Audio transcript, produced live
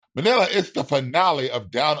Manila, it's the finale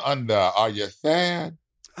of Down Under. Are you sad?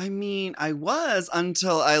 I mean, I was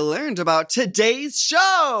until I learned about today's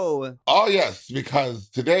show. Oh, yes, because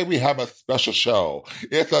today we have a special show.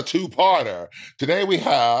 It's a two-parter. Today we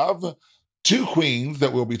have 2 queens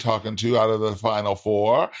that we'll be talking to out of the final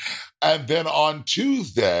 4. And then on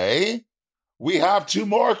Tuesday, we have 2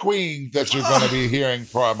 more queens that you're going to be hearing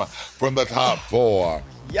from the top 4.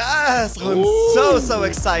 Yes, I'm so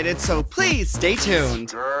excited. So please stay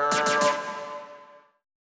tuned.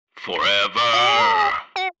 Forever.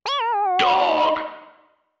 Dog.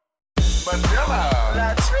 Manila.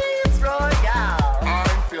 Latrice Royale.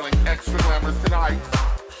 I'm feeling extra glamorous tonight.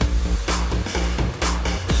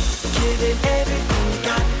 Giving everything you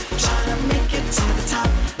got. Trying to make it to the top.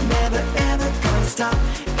 Never ever gonna stop.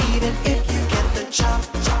 Even if you get the chop,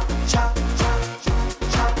 chop, chop, chop,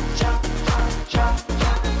 chop, chop, chop, chop.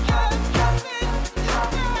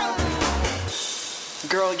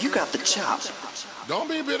 Girl, you got the chop. Don't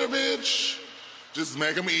be bitter, bitch. Just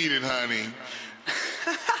make them eat it, honey.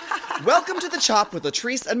 Welcome to The Chop with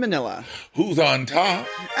Latrice and Manila. Who's on top?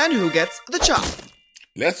 And who gets the chop?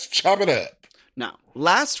 Let's chop it up. Now,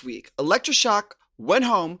 last week, Electroshock went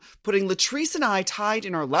home, putting Latrice and I tied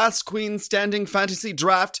in our last Queen Standing Fantasy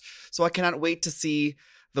Draft, so I cannot wait to see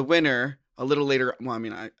the winner a little later. Well, I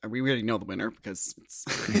mean, we already know the winner because it's...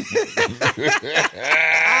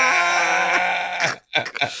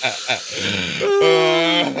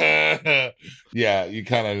 Yeah, you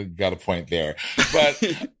kind of got a point there. But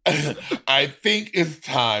I think it's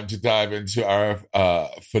time to dive into our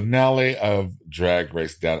finale of Drag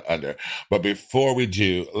Race Down Under. But before we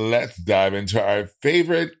do, let's dive into our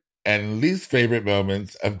favorite and least favorite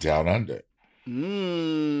moments of Down Under.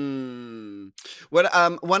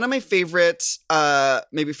 One of my favorite,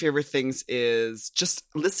 maybe favorite things is just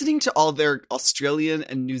listening to all their Australian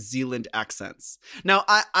and New Zealand accents. Now,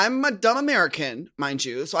 I'm a dumb American, mind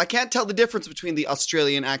you, so I can't tell the difference between the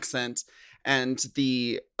Australian accent and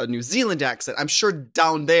the New Zealand accent. I'm sure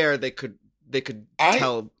down there they could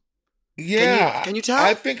tell. Yeah. Can you tell?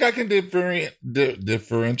 I think I can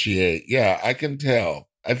differentiate. Yeah, I can tell.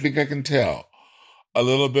 I think I can tell. A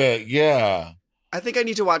little bit, yeah. I think I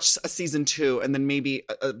need to watch a season 2 and then maybe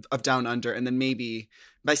of Down Under, and then maybe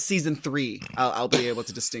by season 3 I'll be able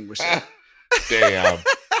to distinguish it. Damn.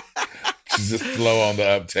 She's just slow on the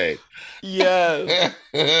uptake. Yeah.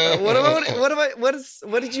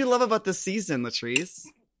 What did you love about this season, Latrice?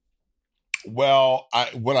 Well,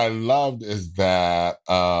 what I loved is that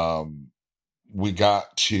we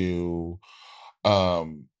got to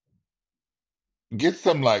get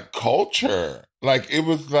some like culture. Like it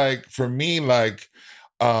was like for me, like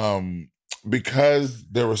because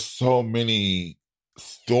there were so many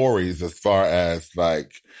stories as far as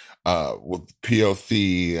like with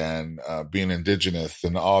POC and being Indigenous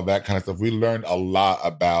and all that kind of stuff. We learned a lot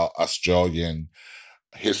about Australian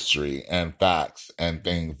history and facts and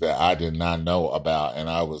things that I did not know about, and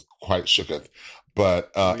I was quite shooketh.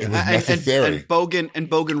 But it was necessary. And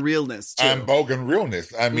bogan realness too. And bogan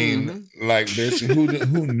realness. I mean, like, bitch,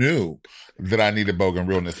 who knew that I needed bogan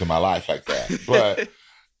realness in my life like that? But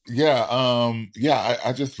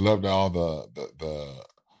I just loved all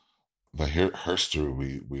the history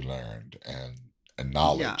we learned and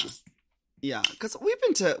knowledge. Yeah, because we've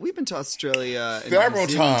been to Australia several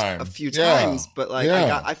times, a few times, but like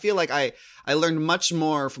I feel like I learned much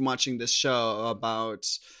more from watching this show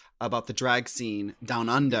about the drag scene down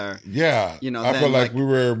under. Yeah. You know, I feel like we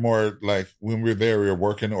were more like when we were there, we were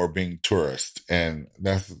working or being tourists, and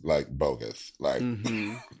that's like bogus. Like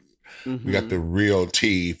we got the real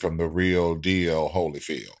tea from the real deal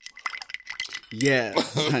Holyfield.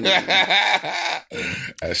 Yes, honey.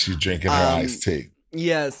 As she's drinking her iced tea.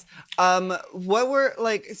 Yes. What were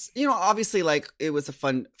like, you know, obviously like it was a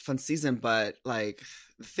fun season, but like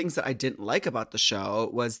the things that I didn't like about the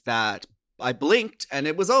show was that I blinked and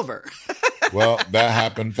it was over. Well, that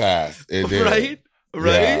happened fast. It did. Right?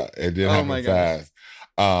 Yeah, it did happen fast.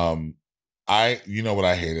 You know what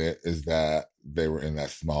I hated is that they were in that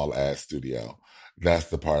small ass studio. That's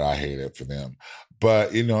the part I hated for them.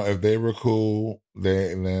 But, you know, if they were cool,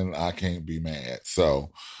 then I can't be mad.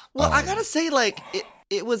 So, well, I gotta say, like,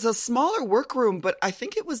 it was a smaller workroom, but I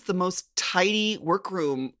think it was the most tidy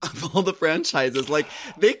workroom of all the franchises. Like,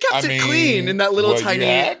 they kept it clean in that little tiny...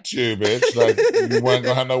 You had to, bitch. Like, you weren't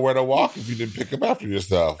gonna have nowhere to walk if you didn't pick up after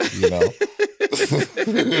yourself, you know?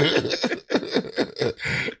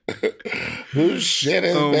 Whose shit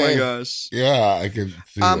is this? Oh my gosh. Yeah, I can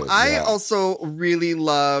see it. I also really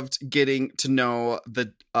loved getting to know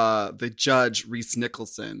the judge, Reese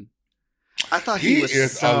Nicholson. I thought he was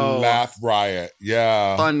is so a laugh riot.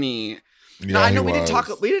 Yeah. funny. Now, Yeah, I he know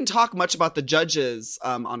was. we didn't talk much about the judges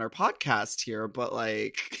on our podcast here, but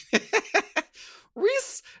like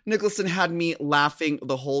Reese Nicholson had me laughing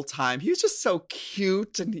the whole time. He was just so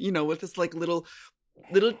cute, and with his like little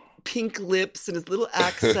pink lips and his little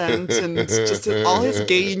accent and just all his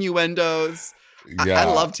gay innuendos. I Yeah.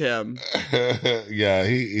 loved him. Yeah,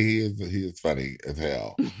 he is funny as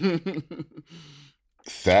hell.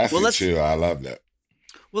 Sassy Well, let's too. I love that.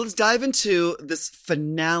 well let's dive into this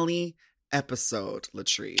finale episode,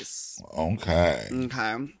 Latrice. Okay.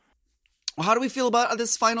 Okay. Well, how do we feel about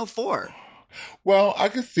this final four? Well, I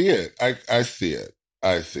can see it. I see it.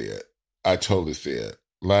 I see it. I totally see it.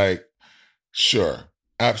 Like, sure.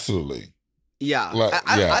 Absolutely. Yeah, Like,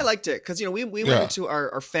 I liked it because we went Yeah. into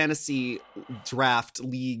our fantasy draft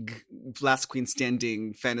league, last queen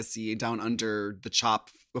standing fantasy down under the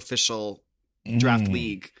Chop official draft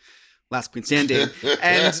league, last queen standing,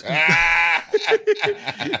 and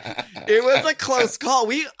it was a close call.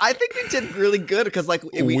 I think we did really good because like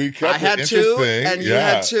we kept I had it two interesting. and you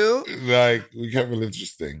had two. Like, we kept it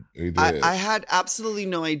interesting. We did. I had absolutely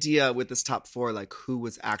no idea with this top four like who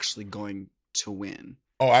was actually going to win.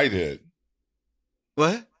 Oh, I did.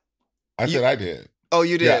 What? I said I did. Oh,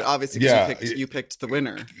 you did, Yeah. obviously, because you picked the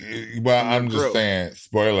winner. Well, in I'm your just group. saying,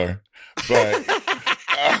 spoiler, but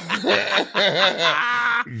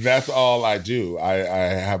that's all I do. I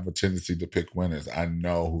have a tendency to pick winners. I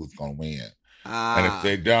know who's going to win. And if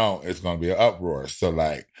they don't, it's going to be an uproar. So,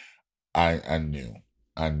 like, I knew.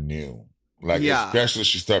 Like, Yeah. especially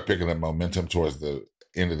she started picking up momentum towards the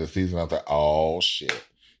end of the season. I was like, oh, shit.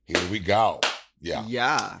 Here we go. Yeah.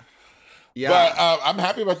 Yeah. But I'm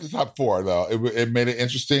happy about the top four, though. It made it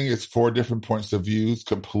interesting. It's 4 different points of views,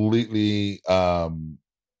 completely all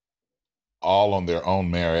on their own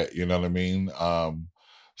merit. You know what I mean?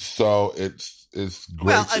 So it's great.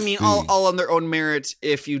 Well, to I mean, see. all on their own merit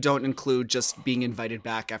if you don't include just being invited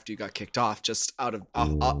back after you got kicked off, just out of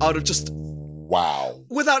just wow.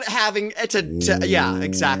 without having to yeah,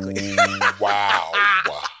 exactly. Wow.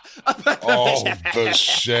 Oh, the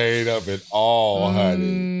shade of it all,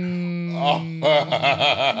 honey.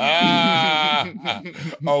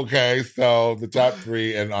 Okay, so the top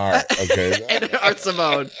 3 in art. Okay. And Art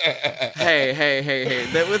Simone. Hey.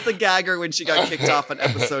 That was the gagger when she got kicked off on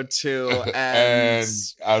episode 2. And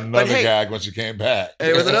another hey, gag when she came back.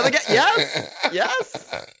 It was another gag. Yes,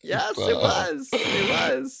 So- it was.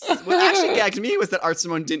 What actually gagged me was that Art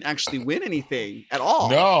Simone didn't actually win anything at all.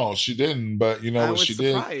 No, she didn't. But you know I what was she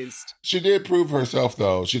did? surprised. She did prove herself,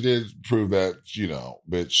 though. She did prove that,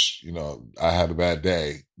 bitch, I had a bad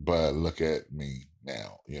day, but look at me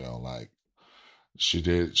now. Like she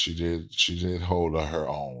did hold her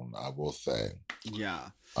own, I will say. Yeah.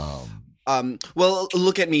 Um, Well,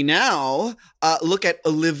 look at me now. Look at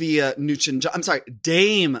Olivia Newton-John. I'm sorry,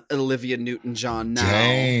 Dame Olivia Newton-John now.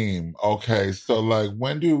 Dame. Okay, so like,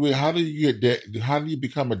 how do you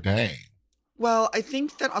become a dame? Well, I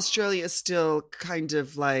think that Australia is still kind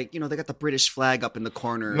of like, they got the British flag up in the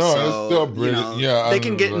corner. No, so, it's still British. Yeah, they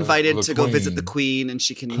can get invited the to go visit the Queen. Queen, and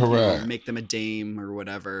she can Correct. make them a dame or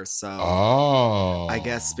whatever. So Oh, I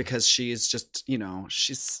guess because she's just,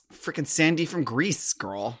 she's freaking Sandy from Greece,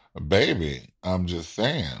 girl. baby, I'm just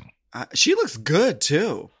saying, She looks good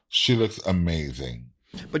too. she looks amazing,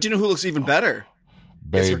 But you know who looks even better?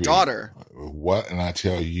 baby. It's her daughter. What? And I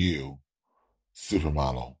tell you,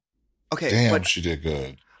 supermodel. Okay, Damn, she did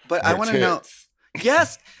good. but Her I want to know. tits.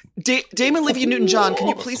 Yes, Dame Olivia Newton-John, can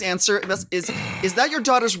you please answer? Is that your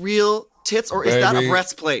daughter's real tits, or is that a Baby.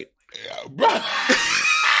 breastplate?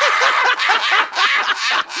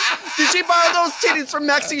 Did she borrow those titties from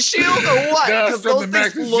Maxi Shield or what? That's 'Cause from the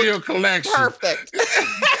those things Maxi look Shield collection. perfect.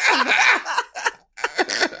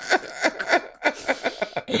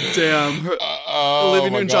 Damn, Oh,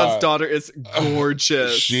 Olivia my Newton-John's God. daughter is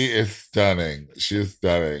gorgeous. She is stunning. She is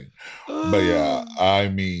stunning. But yeah, I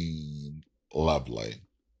mean, lovely.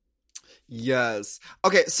 Yes.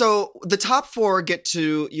 Okay, so the top 4 get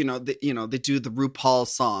to, they do the RuPaul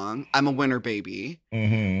song, I'm a Winner Baby.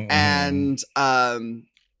 Mm-hmm, And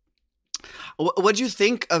what do you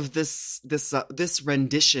think of this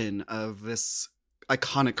rendition of this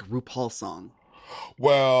iconic RuPaul song?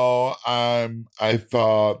 Well, I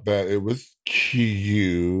thought that it was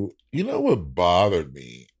cute. You know what bothered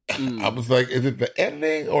me? I was like, is it the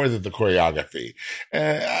ending or is it the choreography?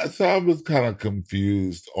 And so I was kind of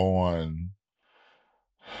confused on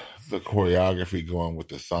the choreography going with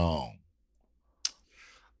the song.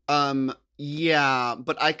 Yeah,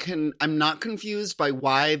 but I'm not confused by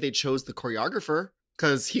why they chose the choreographer,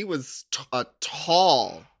 because he was a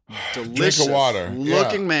tall, delicious Drink of water.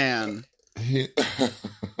 looking man.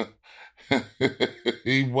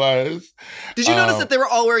 He was. Did you notice that they were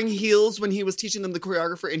all wearing heels when he was teaching them the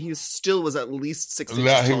choreographer, and he still was at least 6 inches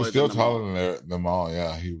Yeah, he taller was still than them all? taller than them all.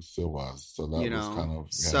 Yeah, he still was. So that was kind of.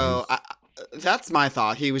 Yeah, so that's my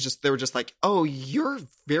thought. They were just like, "Oh, you're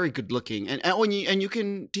very good looking, and you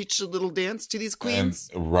can teach a little dance to these queens."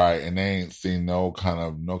 Right, and they ain't seen no kind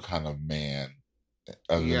of man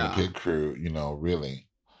other than the pit crew, really.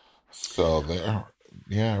 So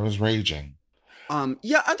it was raging.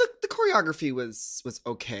 The choreography was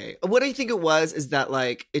okay. What I think it was is that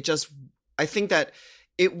like I think that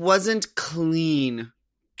it wasn't clean.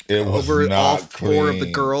 It was over not all clean. 4 of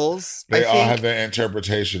the girls. They all had their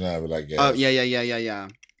interpretation of it, I guess. Oh yeah.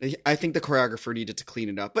 I think the choreographer needed to clean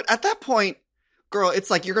it up, but at that point, girl, it's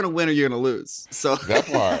like you're gonna win or you're gonna lose. So that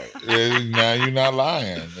part, now you're not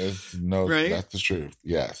lying. Right? That's the truth.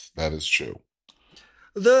 Yes, that is true.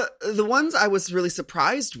 The ones I was really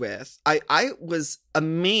surprised with, I was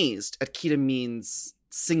amazed at Kita Mean's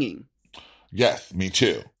singing. Yes, me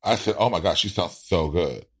too. I said, "Oh my gosh, she sounds so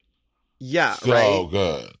good." Yeah, so right?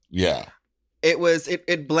 good. Yeah.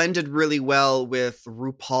 It blended really well with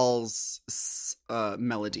RuPaul's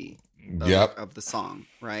melody of the song,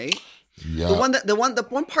 right? Yeah. The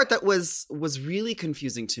one part that was really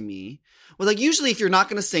confusing to me was like, usually if you're not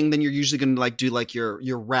going to sing, then you're usually going to like do like your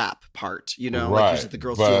rap part, Right. like usually the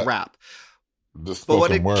girls do a rap. The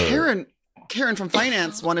spoken word. Karen from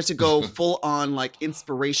finance wanted to go full on like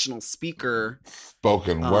inspirational speaker.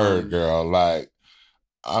 Spoken word, girl. Like,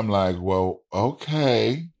 I'm like, well,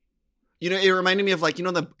 okay. It reminded me of like,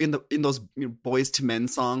 in those Boys to Men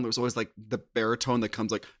song, there was always like the baritone that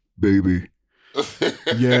comes like, baby.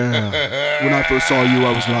 Yeah. When I first saw you,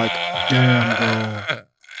 I was like, damn, girl.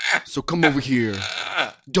 So come over here.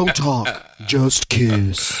 Don't talk. Just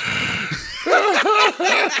kiss.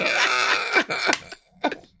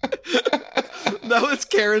 That was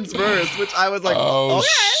Karen's verse, which I was like, oh, okay.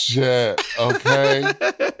 Shit. Okay.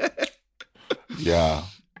 Yeah.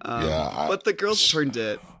 But the girls turned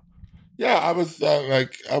it. Yeah, I was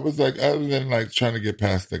like, other than like trying to get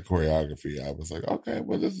past the choreography, I was like, okay,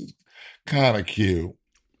 well, this is kind of cute.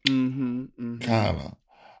 Mm-hmm. Kind of.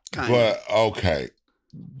 But, okay.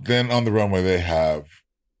 Then on the runway, they have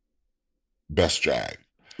Best Drag.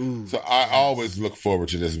 Ooh, so I always look forward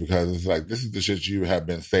to this because it's like, this is the shit you have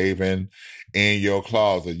been saving in your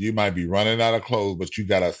closet. You might be running out of clothes, but you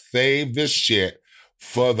got to save this shit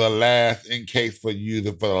for the last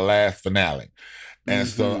finale. And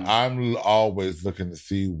so I'm always looking to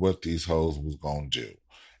see what these hoes was going to do.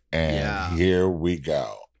 And here we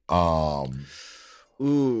go.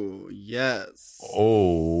 Ooh, yes.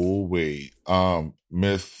 Oh, wait.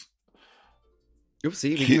 Miss... Oops,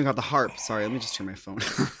 see, we even got the harp. Sorry, let me just turn my phone.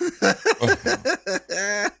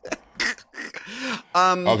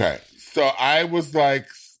 Okay, so I was like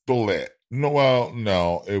split.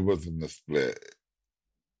 No, it wasn't a split.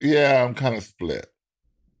 Yeah, I'm kind of split.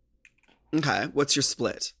 Okay, what's your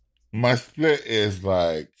split? My split is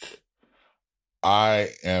like, I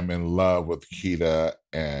am in love with Kita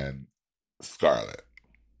and Scarlett.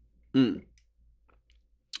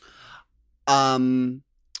 I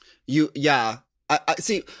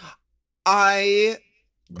see. They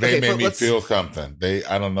made me feel something.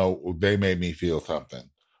 I don't know. They made me feel something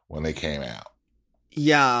when they came out.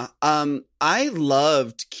 Yeah. I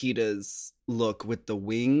loved Kita's look with the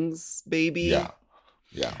wings, baby.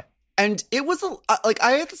 Yeah. And it was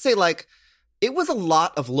I have to say, like, it was a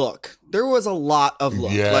lot of look. There was a lot of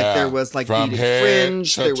look. Yeah, like there was like beaded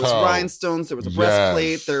fringe, there was rhinestones, there was a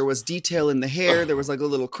breastplate, there was detail in the hair, there was like a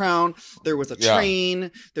little crown, there was a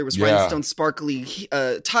train, there was rhinestone sparkly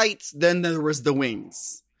tights, then there was the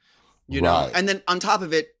wings. You know? And then on top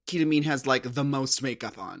of it, Kita Mean has like the most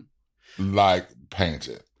makeup on. Like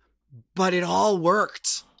painted. But it all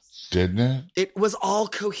worked. Didn't it? It was all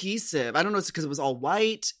cohesive. I don't know if it's because it was all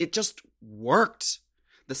white. It just worked.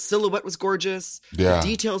 The silhouette was gorgeous. Yeah. The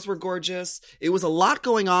details were gorgeous. It was a lot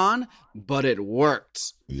going on, but it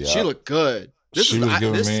worked. Yeah. She looked good. She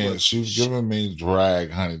was giving me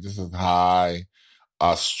drag, honey. This is high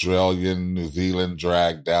Australian, New Zealand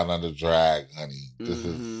drag, down under drag, honey. This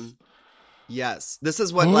is... Yes. This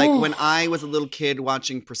is what, like, when I was a little kid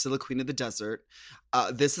watching Priscilla, Queen of the Desert,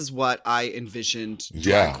 this is what I envisioned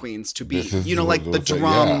drag queens to be. Like the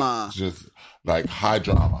drama. Just like high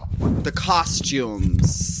drama. The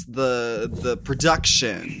costumes, the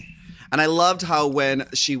production. And I loved how when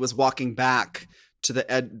she was walking back to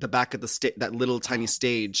the back of the that little tiny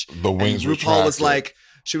stage, the wings RuPaul retracted. was like,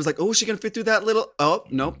 she was like, oh, is she going to fit through that little... Oh,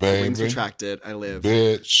 nope. Baby, the wings retracted. I live.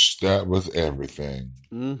 Bitch, that was everything.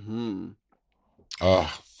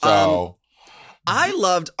 I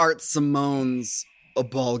loved Art Simone's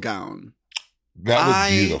ball gown. That was I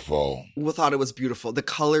beautiful. thought it was beautiful. The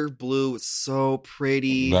color blue was so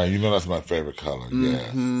pretty. Now, you know that's my favorite color.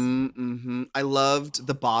 Yes. I loved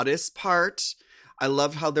the bodice part. I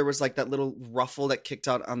loved how there was like that little ruffle that kicked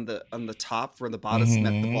out on the top where the bodice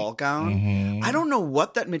met the ball gown. I don't know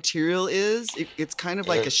what that material is. It's kind of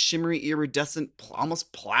like a shimmery, iridescent,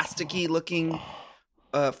 almost plasticky looking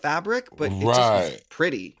fabric, but it just was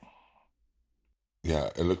pretty. Yeah,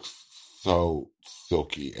 it looks so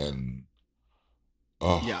silky and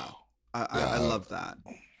I love that.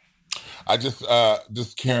 I just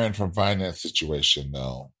Karen from Finance Situation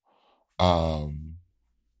though.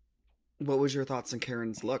 What was your thoughts on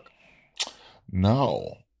Karen's look?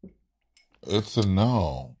 No. It's a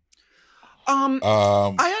no.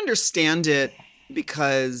 I understand it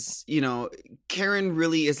because, you know, Karen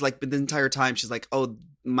really is like the entire time she's like, oh,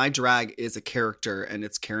 my drag is a character and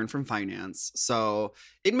it's Karen from Finance. So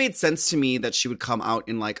it made sense to me that she would come out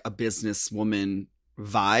in like a businesswoman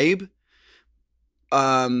vibe.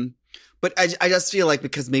 But I just feel like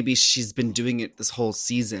because maybe she's been doing it this whole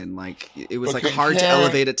season, like it was like hard to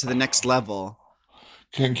elevate it to the next level.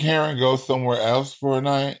 Can Karen go somewhere else for a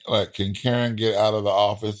night? Like, can Karen get out of the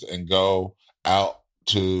office and go out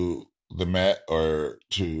to the Met or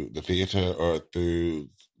to the theater or through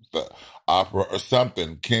the opera or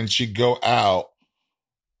something? Can she go out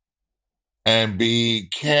and be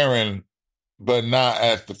Karen, but not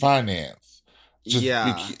at the Finance?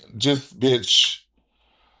 Just bitch.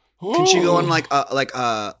 Can she go on like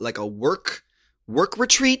a work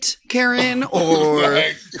retreat, Karen, or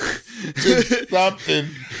like, just something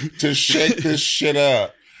to shake this shit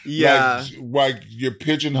up? Yeah, like you're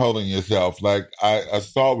pigeonholing yourself. Like I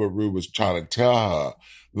saw what Rue was trying to tell her.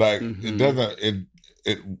 Like it doesn't.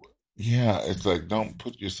 It's like don't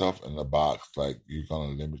put yourself in the box. Like you're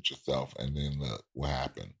gonna limit yourself, and then look what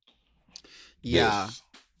happened. Yeah.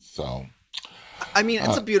 So, I mean,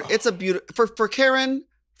 it's a beautiful for Karen.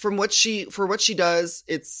 For what she does,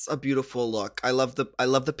 it's a beautiful look. I love the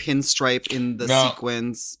pinstripe in the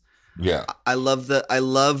sequins. Yeah, I love the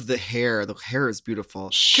hair. The hair is beautiful.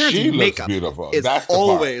 Karen's she makeup looks beautiful. Is That's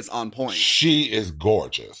always on point. She is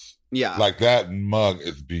gorgeous. Yeah, like that mug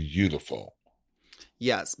is beautiful.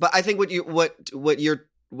 Yes, but I think what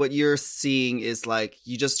you're seeing is like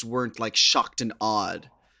you just weren't like shocked and awed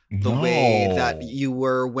the way that you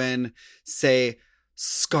were when, say,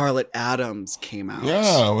 Scarlett Adams came out.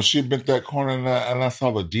 Yeah, when she bent that corner and I saw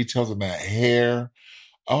the details of that hair.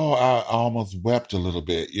 Oh, I almost wept a little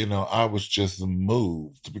bit. You know, I was just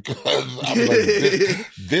moved because I was like,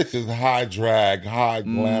 this is high drag, high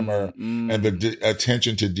glamour, and the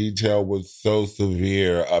attention to detail was so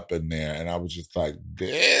severe up in there. And I was just like,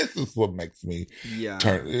 this is what makes me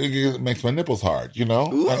turn. It makes my nipples hard, you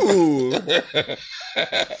know? Ooh.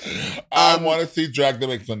 I want to see drag that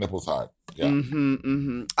makes my nipples hard. Yeah.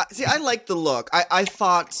 See, I like the look. I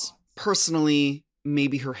thought personally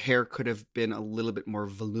maybe her hair could have been a little bit more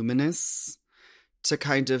voluminous to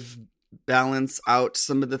kind of balance out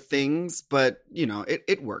some of the things, but you know,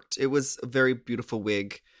 it worked. It was a very beautiful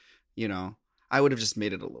wig. You know, I would have just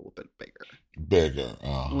made it a little bit bigger.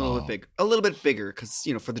 A little bit bigger because,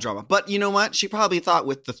 you know, for the drama. But you know what? She probably thought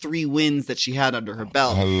with the 3 wins that she had under her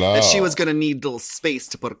belt that she was going to need a little space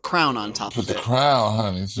to put a crown on top of it. Put the crown,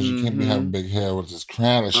 honey. So she can't be having big hair with this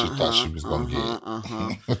crown that she thought she was going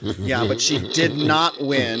to get. Yeah, but she did not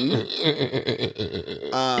win.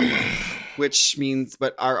 Which means,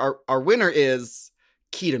 but our winner is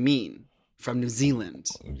Keita Mean from New Zealand.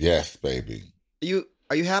 Yes, baby.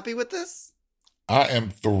 Are you happy with this? I am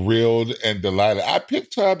thrilled and delighted. I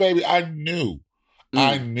picked her, baby. I knew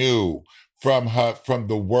from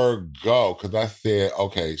the word go, because I said,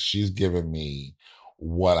 okay, she's giving me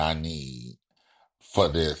what I need for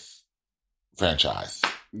this franchise.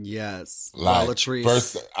 Yes. Like,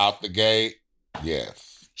 first out the gate,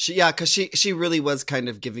 yes. Because she really was kind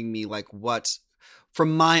of giving me like what,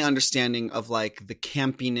 from my understanding of like the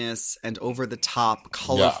campiness and over the top,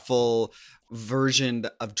 colorful version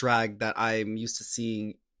of drag that I'm used to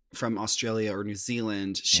seeing from Australia or New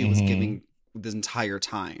Zealand, she was giving the entire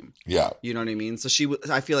time. Yeah. You know what I mean? So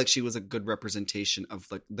I feel like she was a good representation of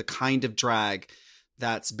like the kind of drag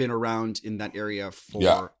that's been around in that area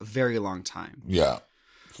for a very long time. Yeah.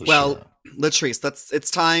 Well, Latrice,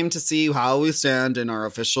 it's time to see how we stand in our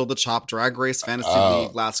official The Chop Drag Race Fantasy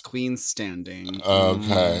League Last Queen Standing.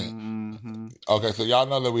 Okay. Okay, so y'all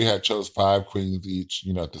know that we had chose 5 queens each,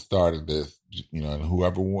 you know, at the start of this, you know, and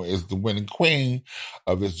whoever is the winning queen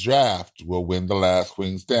of this draft will win the last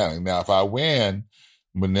queen standing. Now, if I win,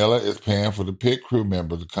 Manila is paying for the pit crew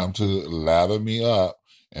member to come to lather me up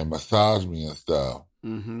and massage me and stuff.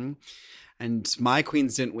 And And my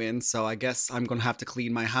queens didn't win, so I guess I'm going to have to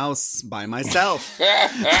clean my house by myself.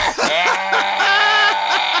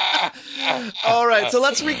 All right, so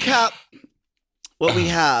let's recap what we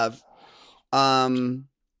have.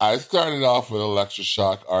 I started off with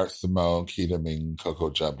Electroshock, Art Simone, Keita Ming, Coco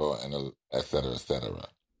Jumbo, and et cetera, et cetera.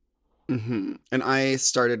 Mm-hmm. And I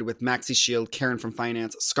started with Maxi Shield, Karen from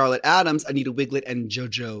Finance, Scarlett Adams, Anita Wiglet, and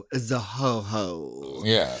JoJo Zahoho.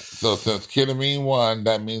 Yeah. So since Keita Ming won,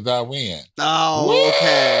 that means I win. Oh,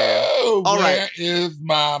 okay. Woo! All Where right. is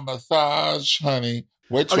my massage, honey?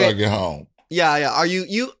 Wait till Okay. I get home. Yeah. Are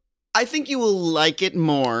you? I think you will like it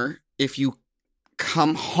more if you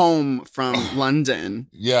come home from London.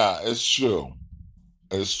 Yeah, it's true.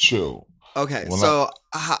 It's true. Okay, Well, so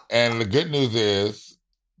and the good news is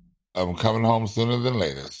I'm coming home sooner than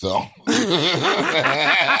later. So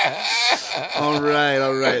all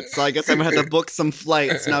right. So I guess I'm gonna have to book some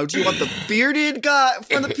flights now. Do you want the bearded guy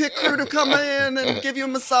from the pit crew to come in and give you a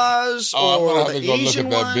massage, I'm or gonna have the to go Asian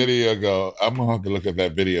look at that one? video. I'm gonna have to look at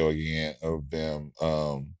that video again of them.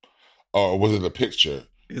 Or was it a picture?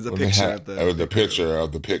 It was a When they picture had- of the. It was the pit crew. picture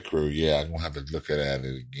of the pit crew. Yeah, I'm gonna have to look at it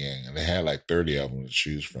again. And they had like 30 of them to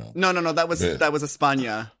choose from. No. That was Yeah.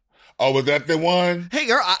 España. Oh, was that the one? Hey,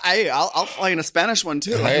 girl, I'll fly in a Spanish one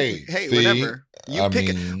too. Hey, hey, see? whatever. You I pick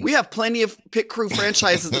it. mean- We have plenty of pit crew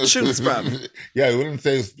franchises to choose from. Yeah, we didn't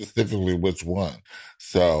say specifically which one.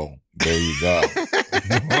 So there you go.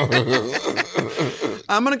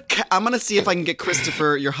 I'm gonna see if I can get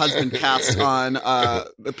Christopher, your husband, cast on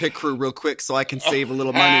the pit crew real quick, so I can save a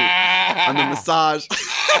little money on the massage.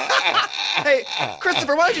 Hey,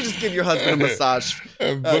 Christopher, why don't you just give your husband a massage?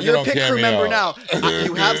 Book You're it a on pit crew member now.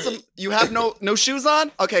 Cameo. You have no shoes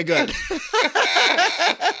on? Okay, good.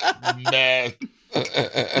 Mess.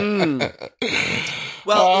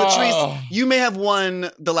 Well, Latrice, you may have won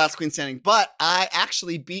the last queen standing, but I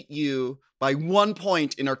actually beat you by 1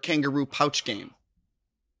 point in our kangaroo pouch game.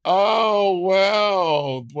 Oh,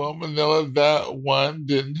 well, Manila, that one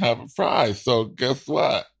didn't have a prize. So guess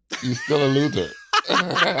what? You're still a loser.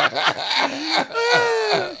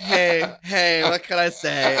 Hey, what can I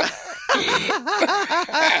say?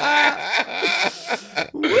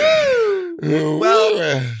 Woo!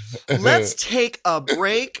 Well, let's take a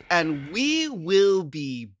break and we will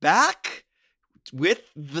be back with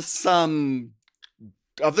some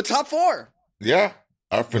of the top 4. Yeah,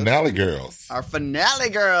 our finale girls. Our finale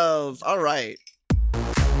girls. All right.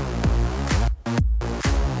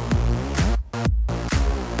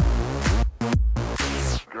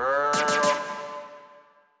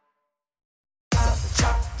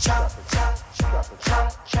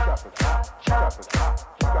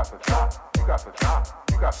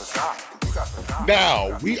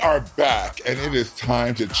 Now we are back, and it is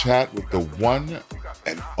time to chat with the one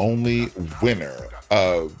and only winner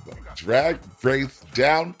of Drag Race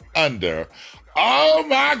Down Under. Oh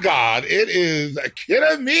my God, it is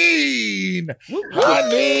Ketamine,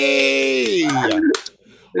 honey.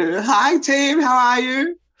 Hi, team. How are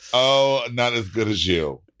you? Oh, not as good as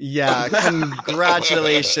you. Yeah,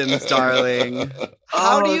 congratulations, darling.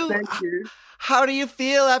 How Thank you. How do you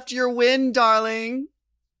feel after your win, darling?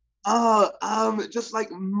 Just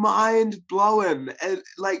like mind blowing.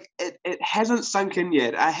 It hasn't sunk in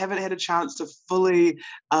yet. I haven't had a chance to fully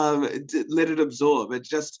let it absorb.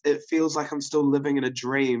 It feels like I'm still living in a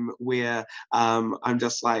dream where I'm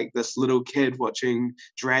just like this little kid watching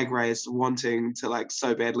Drag Race, wanting to like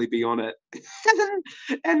so badly be on it.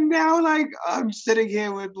 And now like I'm sitting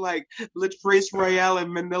here with like Latrice Royale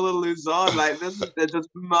and Manila Luzon. Like this is just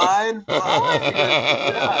mind blowing.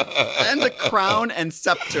 And a crown and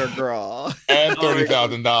scepter, girl. And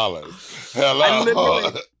 $30,000.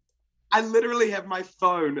 Hello. I literally have my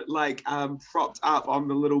phone like propped up on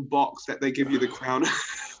the little box that they give you the crown.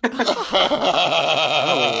 Oh,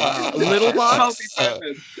 wow. Little box?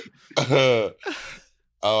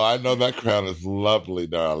 Oh, I know that crown is lovely,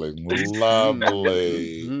 darling.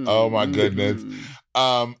 Lovely. Oh my goodness.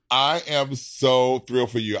 I am so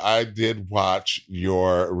thrilled for you. I did watch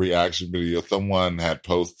your reaction video. Someone had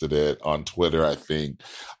posted it on Twitter, I think,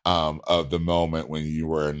 of the moment when you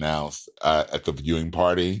were announced at the viewing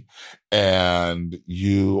party. And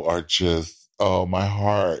you are just, oh, my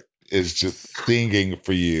heart is just singing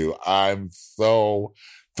for you. I'm so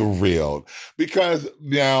thrilled because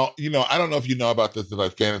now, I don't know if you know about this,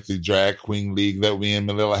 like fantasy drag queen league that we and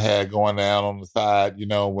Manila had going down on the side,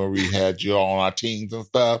 where we had you on our teams and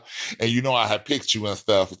stuff. And I had picked you and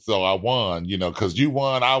stuff. So I won, because you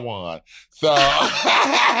won, I won. So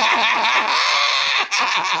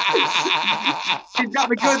She's got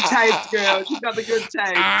the good taste, girl. She's got the good taste.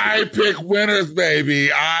 I pick winners,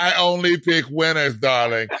 baby. I only pick winners,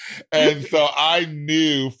 darling. And so I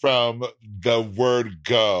knew from the word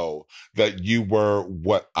go that you were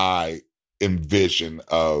what I envisioned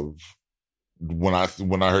of when I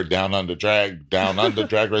heard down under drag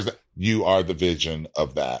race. You are the vision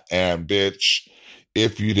of that. And bitch,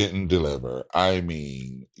 if you didn't deliver, I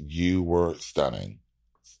mean, you were stunning.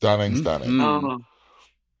 Stunning. Oh,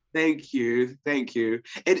 thank you.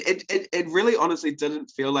 It really honestly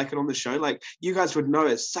didn't feel like it on the show. Like, you guys would know,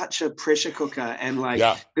 it's such a pressure cooker, and like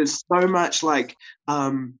there's so much like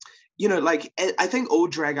like I think all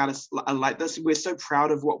drag artists are like this. We're so proud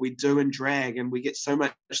of what we do in drag, and we get so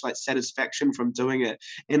much like satisfaction from doing it.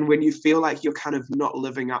 And when you feel like you're kind of not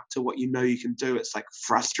living up to what you know you can do, it's like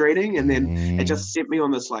frustrating. And then it just sent me on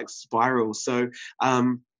this like spiral. So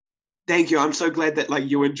thank you. I'm so glad that like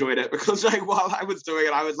you enjoyed it, because like while I was doing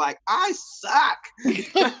it, I was like, I suck.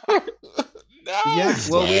 Yeah,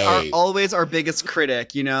 well, we are always our biggest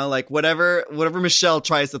critic, like whatever Michelle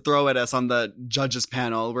tries to throw at us on the judges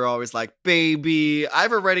panel, we're always like, baby,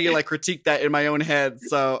 I've already like critiqued that in my own head,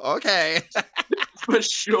 so okay. For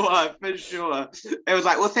sure. It was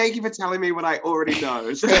like, well, thank you for telling me what I already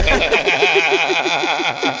know. Just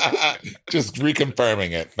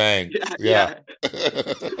reconfirming it. Thanks. Yeah.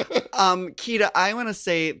 Keita, I want to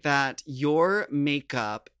say that your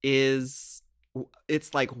makeup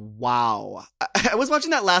it's like, wow. I was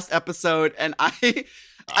watching that last episode, and I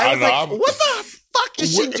was like, what the fuck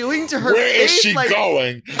is she doing to her face? Where is she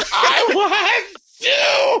going?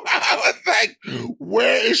 I was like,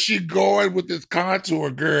 where is she going with this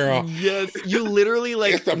contour, girl? Yes, you literally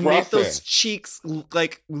like make those cheeks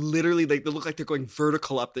like literally like they look like they're going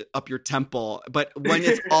vertical up your temple. But when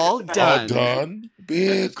it's all done,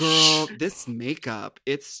 bitch, girl, this makeup,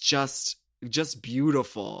 it's just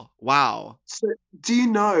beautiful. Wow. So, do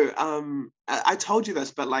you know, I told you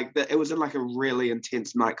this, but like it was in like a really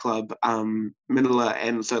intense nightclub, Manila,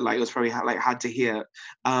 and so like it was probably hard to hear.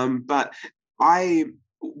 But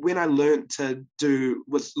when I learned to do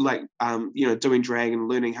doing drag and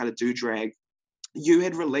learning how to do drag, you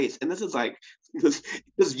had released, and this is like this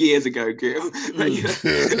years ago, girl. But,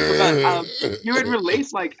 you had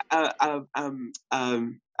released like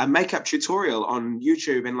a makeup tutorial on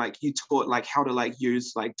YouTube, and like you taught like how to like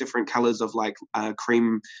use like different colors of like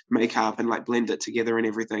cream makeup and like blend it together and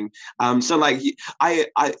everything. So like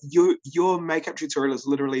your makeup tutorial is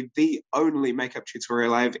literally the only makeup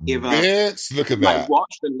tutorial I've ever look at that,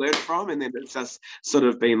 watched and learned from, and then it's just sort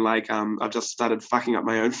of been like I've just started fucking up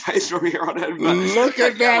my own face from here on in. But look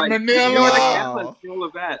at that, like, Manila. You're the catalyst, all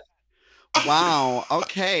of that. Wow.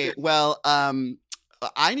 Okay. Well,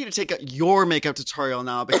 I need to take your makeup tutorial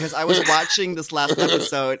now, because I was watching this last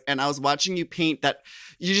episode and I was watching you paint that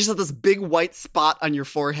you just had this big white spot on your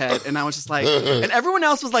forehead, and I was just like, and everyone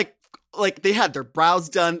else was like they had their brows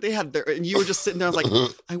done, and you were just sitting there. I was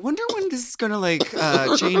like, I wonder when this is gonna like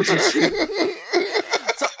change. So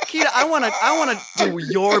Keita, I want to do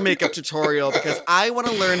your makeup tutorial, because I want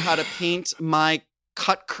to learn how to paint my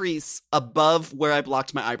cut crease above where I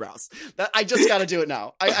blocked my eyebrows. I just got to do it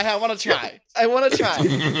now. I want to try.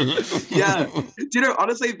 Yeah. Do you know,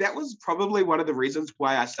 honestly, that was probably one of the reasons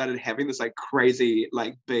why I started having this like crazy,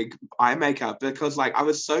 like big eye makeup, because like I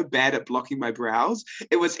was so bad at blocking my brows.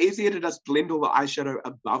 It was easier to just blend all the eyeshadow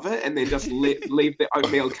above it and then just leave the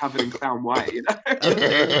oatmeal covered in clown white, you know?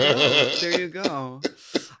 There you go.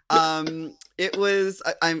 It was,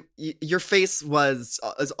 your face was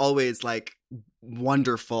always like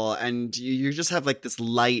wonderful, and you just have like this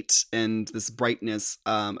light and this brightness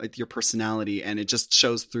with your personality, and it just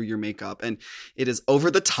shows through your makeup, and it is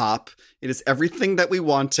over the top. It is everything that we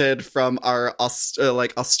wanted from our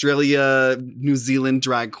Australia, New Zealand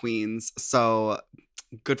drag queens. So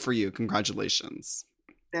good for you. Congratulations.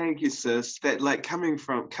 Thank you, sis. That like coming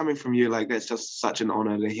from you, like that's just such an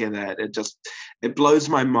honor to hear that. It blows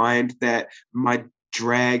my mind that my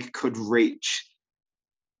drag could reach,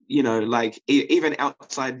 you know, like even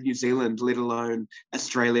outside New Zealand, let alone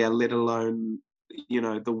Australia, let alone, you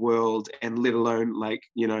know, the world, and let alone like,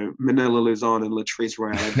 you know, Manila, Luzon and Latrice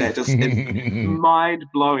Royale. That just it's mind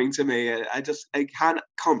blowing to me. I can't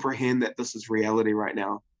comprehend that this is reality right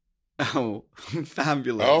now. Oh,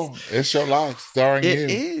 fabulous! Oh, it's your life, starring you. It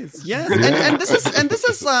is, yes. And this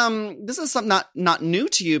is something not new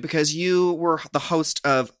to you, because you were the host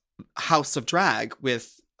of House of Drag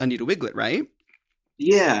with Anita Wiglet, right?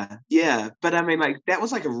 Yeah. But I mean, like that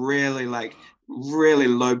was like a really like really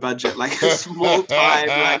low budget, like a small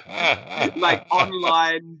time, like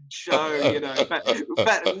online show, you know.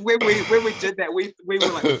 But when we did that, we were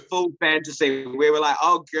like full fantasy. We were like,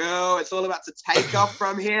 oh girl, it's all about to take off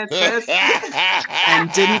from here, sis. And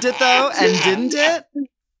didn't it though? And didn't it?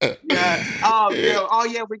 Yeah. Oh girl. Oh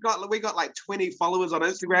yeah. We got like 20 followers on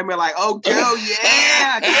Instagram. We're like, oh girl,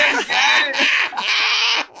 yeah.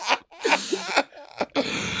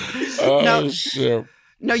 Oh Now- shit.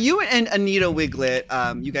 Now, you and Anita Wiglet,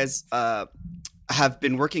 you guys have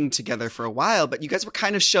been working together for a while, but you guys were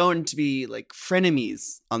kind of shown to be like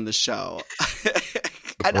frenemies on the show.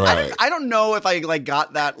 Right. I don't know if I like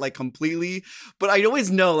got that like completely, but I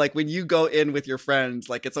always know like when you go in with your friends,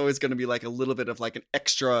 like it's always going to be like a little bit of like an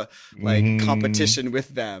extra like competition with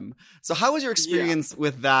them. So how was your experience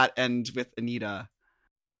with that and with Anita?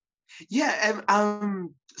 Yeah,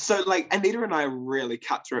 so like Anita and I really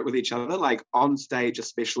cut through it with each other, like on stage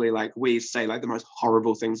especially, like we say like the most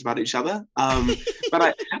horrible things about each other.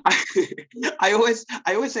 But I always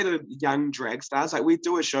say to young drag stars, like we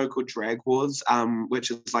do a show called Drag Wars, which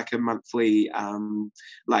is like a monthly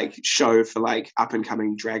like show for like up and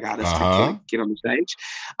coming drag artists to like, get on the stage.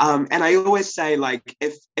 And I always say like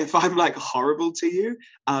if I'm like horrible to you,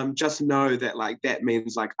 just know that like that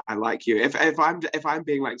means like I like you. If I'm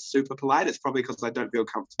being like super polite, it's probably because I don't feel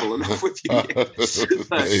comfortable enough with you yet.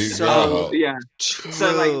 Yeah. True.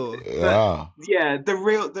 So like Yeah. yeah, the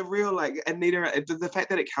real like Anita, the fact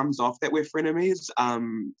that it comes off that we're frenemies,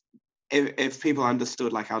 if people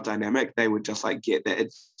understood like our dynamic, they would just like get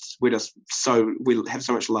that we have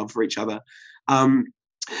so much love for each other.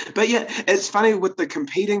 But yeah, it's funny with the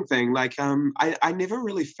competing thing. Like, I never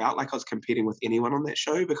really felt like I was competing with anyone on that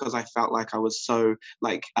show because I felt like I was so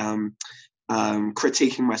like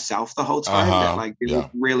critiquing myself the whole time that like there was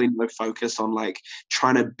really no focus on like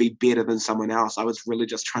trying to be better than someone else. I was really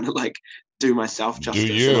just trying to like do myself justice.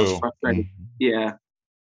 Do you? And I was frustrated. Yeah.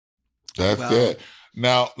 That's it.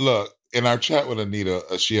 Now, look, in our chat with Anita,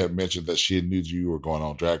 she had mentioned that she knew you were going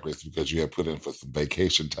on Drag Race because you had put in for some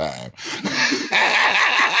vacation time.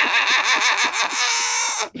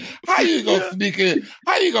 How you gonna sneak in?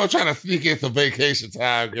 How you gonna try to sneak in some vacation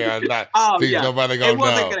time, girl? And not think nobody gonna know. It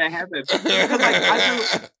wasn't gonna happen.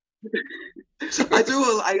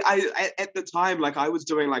 I at the time, like I was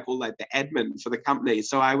doing like all like the admin for the company.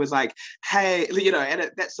 So I was like, hey, you know,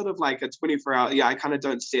 and that's sort of like a 24-hour, I kind of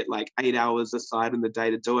don't set like 8 hours aside in the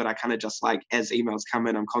day to do it. I kind of just like, as emails come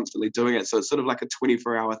in, I'm constantly doing it. So it's sort of like a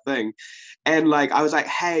 24-hour thing. And like, I was like,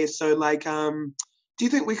 hey, so like, do you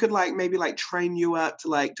think we could like maybe like train you up to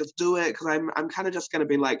like just do it? Cause I'm kind of just going to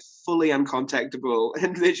be like fully uncontactable.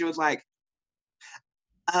 And then she was like,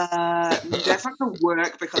 that's not gonna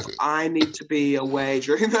work because I need to be away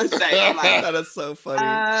during those days. I'm like, That is so funny.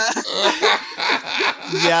 yeah,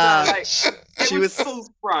 Yeah. like, She was full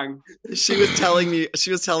sprung. She was telling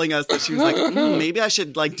us that she was like, maybe I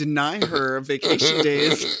should like deny her vacation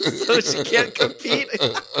days so she can't compete.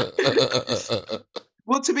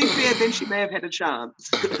 Well, to be fair, then she may have had a chance.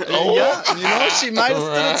 Yeah, you know, she might have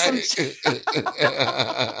stood up some.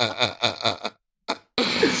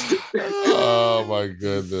 Oh my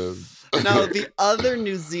goodness. Now, the other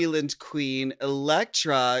New Zealand queen,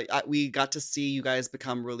 Electra, we got to see you guys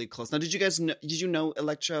become really close. Now, did you know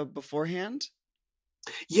Electra beforehand?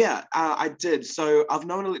 Yeah, I did. So I've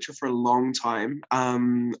known Electra for a long time.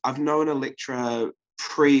 I've known Electra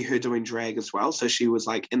pre her doing drag as well. So she was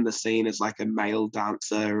like in the scene as like a male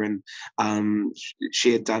dancer, and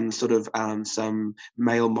she had done sort of some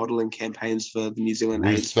male modeling campaigns for the New Zealand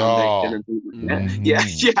AIDS Foundation and things like that. Yeah.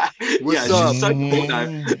 She's so cool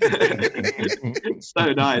though.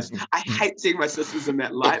 So nice. I hate seeing my sisters in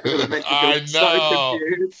that light because it makes me feel so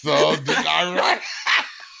confused. So all right.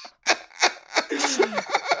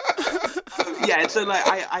 Yeah, so like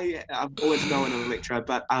I've always known Electra,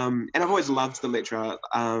 but and I've always loved Electra,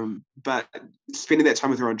 but spending that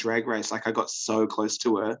time with her on Drag Race, like I got so close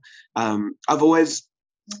to her. I always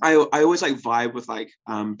like vibe with like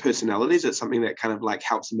personalities. It's something that kind of like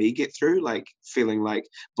helps me get through, like feeling like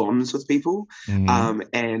bonds with people.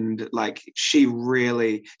 And like she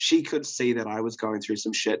could see that I was going through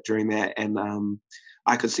some shit during that, and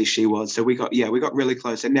I could see she was. So we got really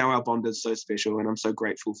close, and now our bond is so special, and I'm so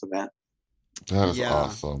grateful for that. That is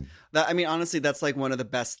awesome. I mean, honestly, that's like one of the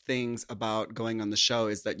best things about going on the show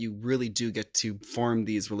is that you really do get to form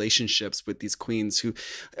these relationships with these queens who,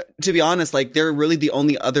 to be honest, like they're really the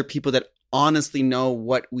only other people that honestly know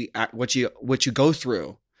what you go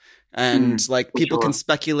through. And like people can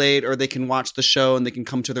speculate or they can watch the show and they can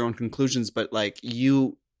come to their own conclusions. But like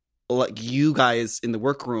you guys in the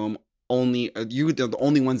workroom, they're the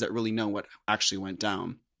only ones that really know what actually went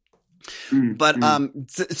down. But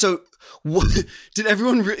so what, did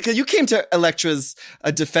everyone? Because you came to Elektra's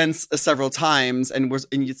defense several times, and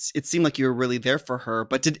it seemed like you were really there for her.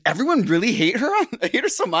 But did everyone really hate her? Hate her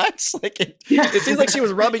so much? Like it seems like she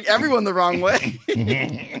was rubbing everyone the wrong way.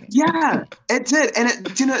 Yeah, it did. And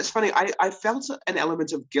it's funny. I felt an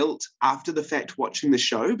element of guilt after the fact watching the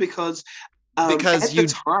show because at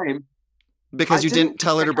the time. Because you didn't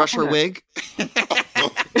tell her to brush her wig?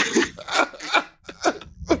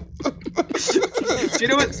 Do you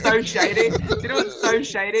know what's so shady?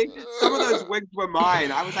 Some of those wigs were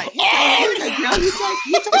mine. I was like, he's like,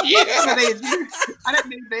 you take some of these. I don't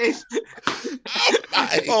need these.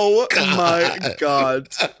 Oh my God.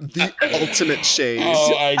 The ultimate shade.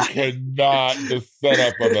 Oh, I cannot. The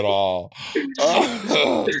setup of it all.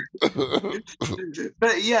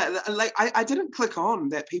 But yeah, like I didn't click on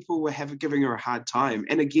that people were giving her a hard time.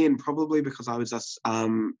 And again, probably because I was just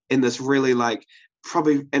in this really like,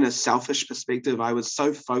 probably in a selfish perspective, I was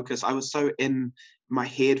so focused. I was so in my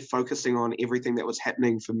head focusing on everything that was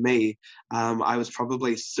happening for me. I was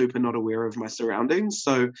probably super not aware of my surroundings.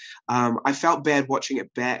 So I felt bad watching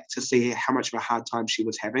it back to see how much of a hard time she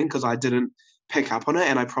was having because I didn't pick up on it.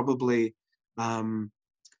 And I probably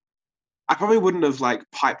wouldn't have like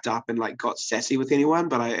piped up and like got sassy with anyone,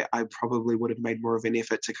 but I probably would have made more of an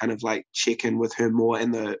effort to kind of like check in with her more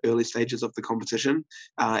in the early stages of the competition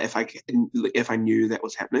if I knew that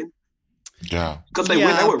was happening. Yeah, because they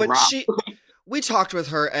were rough. We talked with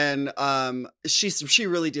her, and she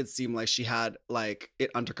really did seem like she had like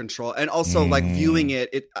it under control, and also like viewing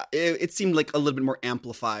it seemed like a little bit more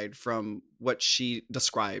amplified from what she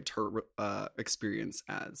described her experience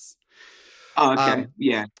as. Oh, okay,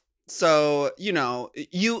 yeah. So,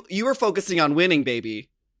 you were focusing on winning, baby.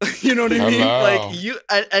 You know what I mean? Like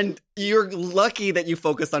and you're lucky that you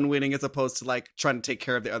focused on winning as opposed to like trying to take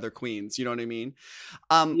care of the other queens. You know what I mean?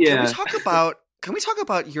 Yeah. Can we talk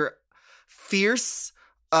about your fierce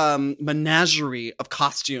menagerie of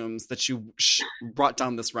costumes that you brought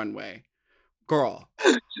down this runway? Girl,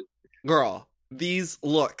 these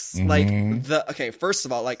looks first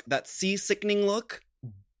of all, like that sea-sickening look,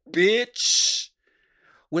 bitch.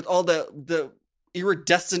 With all the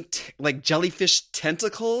iridescent, like, jellyfish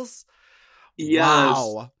tentacles. Yes.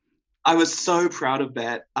 Wow. I was so proud of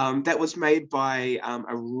that. That was made by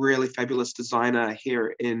a really fabulous designer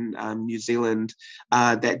here in New Zealand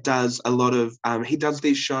that does a lot of... he does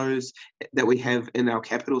these shows that we have in our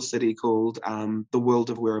capital city called The World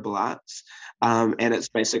of Wearable Arts. And it's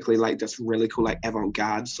basically like just really cool, like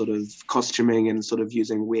avant-garde sort of costuming and sort of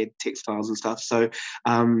using weird textiles and stuff. So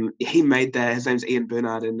he made that. His name's Ian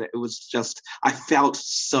Bernard. And it was just... I felt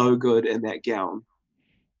so good in that gown.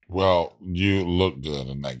 Well, you look good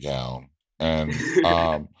in that gown. And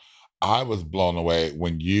I was blown away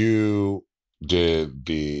when you did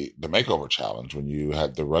the makeover challenge, when you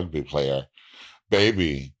had the rugby player.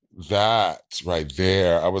 Baby, that's right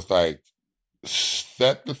there. I was like,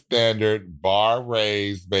 set the standard, bar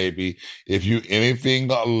raised, baby. If you anything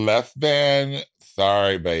less than,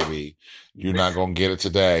 sorry, baby. You're not going to get it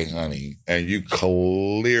today, honey. And you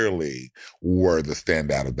clearly were the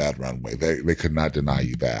standout of that runway. They could not deny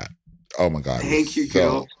you that. Oh, my God. Thank you,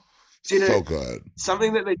 girl. So good.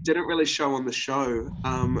 Something that they didn't really show on the show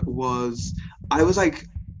was I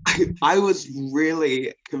was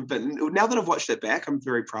really convinced. Now that I've watched it back, I'm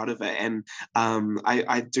very proud of it. And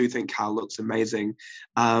I do think Carl looks amazing.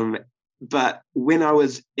 But when I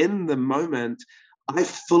was in the moment, I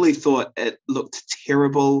fully thought it looked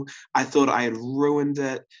terrible. I thought I had ruined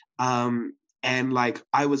it. And like,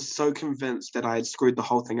 I was so convinced that I had screwed the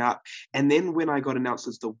whole thing up. And then when I got announced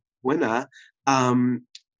as the winner,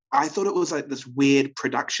 I thought it was like this weird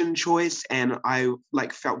production choice, and I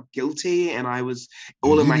like felt guilty, and I was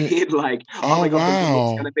all in my head like, oh my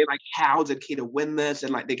God, it's gonna be like, how did Keita win this?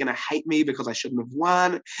 And like, they're gonna hate me because I shouldn't have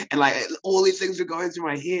won. And like, all these things are going through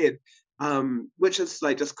my head. Which is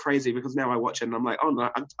like just crazy because now I watch it and I'm like, oh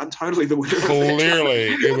no, I'm totally the winner. Clearly,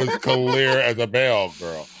 it was clear as a bell,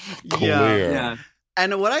 girl. Clear. Yeah.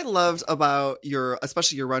 And what I loved about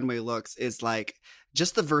especially your runway looks is like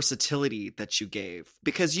just the versatility that you gave,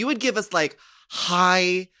 because you would give us like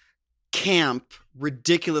high camp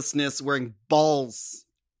ridiculousness wearing balls.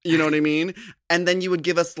 You know what I mean? And then you would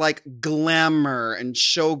give us like glamour and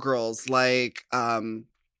showgirls, like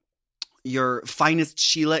your finest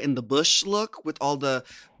Sheila in the bush look with all the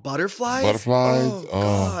butterflies. Oh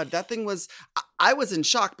God, that thing was... I was in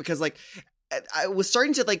shock because like I was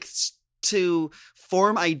starting to like to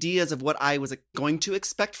form ideas of what I was going to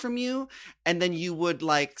expect from you, and then you would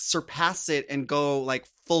like surpass it and go like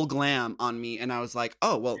full glam on me, and I was like,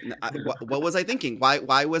 oh well, what was I thinking? Why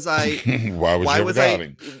was I? Why was you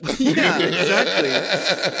doubting? Yeah, exactly.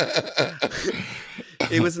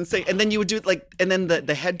 It was insane. And then you would do it like, and then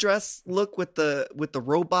the headdress look with the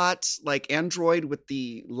robot like android with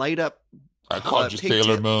the light up. I called you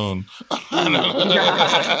Sailor Moon. Sailor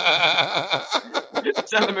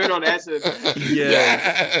Moon on acid.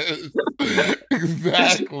 Yes.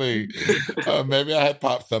 Exactly. Maybe I had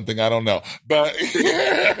popped something. I don't know. But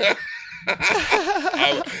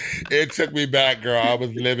it took me back, girl. I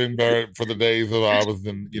was living for the days of I was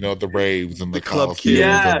in, the raves and the club kids.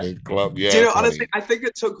 Yeah. And the club. Yeah. Do you know, honestly, I think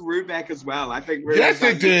it took Rue back as well. I think Rue yes,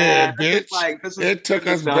 was it did, bitch. This is It took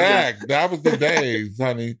us back. That was the days,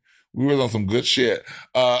 honey. We were on some good shit.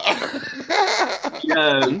 Yeah.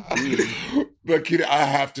 But Keita, I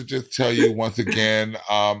have to just tell you once again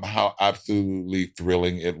how absolutely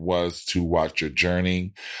thrilling it was to watch your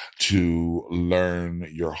journey, to learn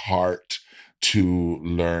your heart, to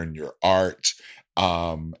learn your art,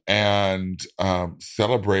 and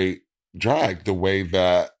celebrate drag the way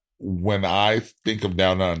that when I think of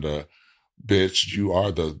Down Under, bitch, you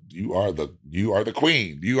are the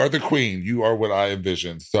queen. You are the queen. You are what I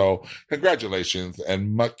envision. So congratulations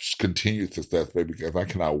and much continued success, baby, because I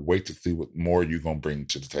cannot wait to see what more you're going to bring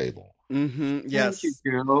to the table. Mm-hmm. Yes. Thank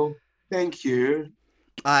you, girl. Thank you.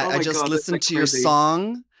 I just listened to your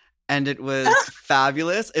song and it was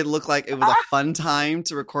fabulous. It looked like it was a fun time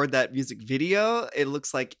to record that music video. It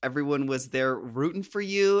looks like everyone was there rooting for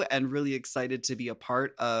you and really excited to be a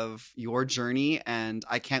part of your journey. And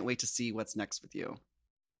I can't wait to see what's next with you.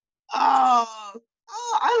 Oh,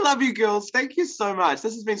 I love you, girls. Thank you so much.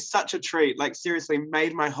 This has been such a treat. Like, seriously,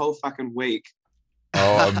 made my whole fucking week.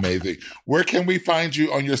 Oh, amazing. Where can we find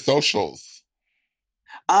you on your socials?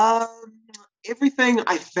 Everything,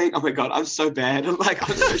 I think. Oh my god, I'm so bad. Like,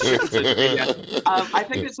 on social media. I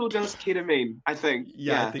think it's all just ketamine. I think.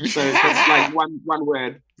 Yeah. I think so. It's like one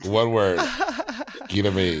word. One word.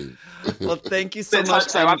 Ketamine. Well, thank you so much.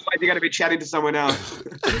 So otherwise, you're going to be chatting to someone else.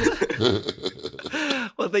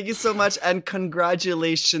 Well, thank you so much, and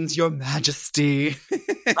congratulations, Your Majesty.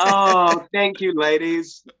 Oh, thank you,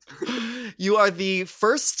 ladies. You are the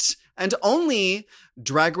first and only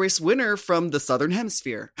Drag Race winner from the Southern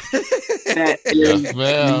Hemisphere. That is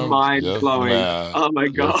mind-blowing. Yes, oh my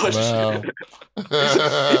gosh. Yes,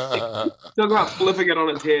 Talk about flipping it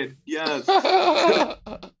on its head. Yes.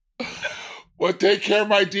 Well, take care,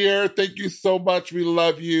 my dear. Thank you so much. We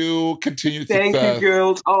love you. Continued success. Thank you,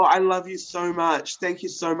 girls. Oh, I love you so much. Thank you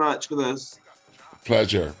so much for this.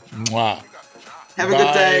 Pleasure. Mwah. Have a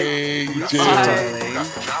good day. You Bye. too. You got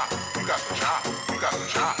the chop. You got the chop. You got the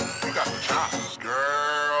chop. You got the chop.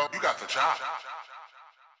 Girl, you got the chop.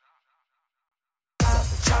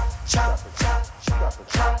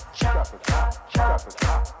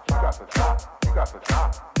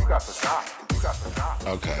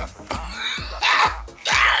 Okay.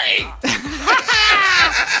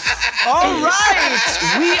 All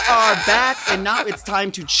right, we are back, and now it's time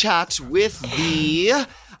to chat with the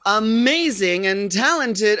amazing and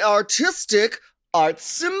talented artistic Art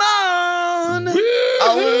Simone. All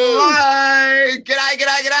right.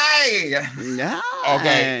 G'day. Yeah.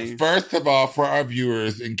 Okay. First of all, for our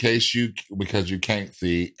viewers, in case because you can't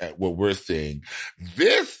see what we're seeing,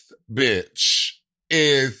 this bitch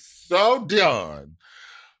is so done.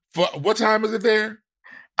 For what time is it there?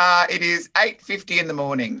 It is 8:50 in the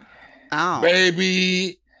morning. Oh.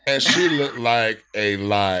 Baby. And she looked like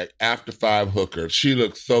a after 5 hooker. She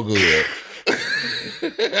looked so good.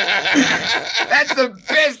 That's the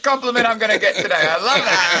best compliment I'm going to get today. I love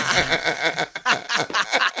that.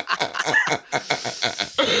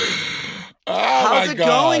 How's it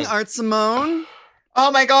going, Art Simone? Oh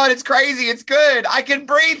my God, it's crazy. It's good. I can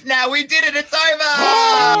breathe now. We did it. It's over.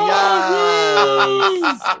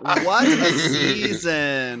 Yes. What a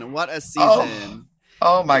season. What a season.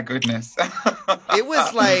 Oh my goodness. It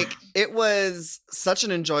was such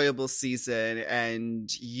an enjoyable season, and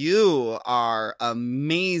you are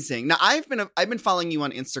amazing. Now I've been following you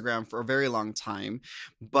on Instagram for a very long time,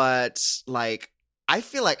 but I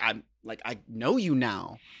feel like I know you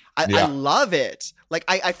now. I love it.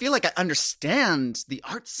 I feel like I understand the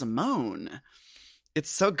Art Simone. It's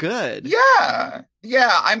so good. Yeah.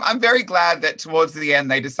 I'm very glad that towards the end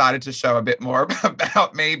they decided to show a bit more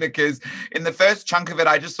about me, because in the first chunk of it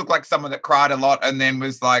I just looked like someone that cried a lot and then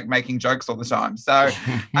was like making jokes all the time. So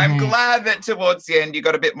I'm glad that towards the end you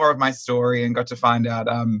got a bit more of my story and got to find out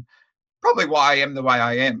probably why I am the way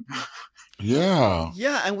I am. Yeah.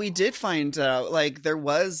 Yeah, and we did find out like there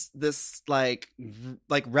was this like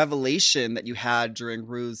revelation that you had during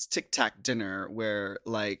Rue's Tic Tac dinner where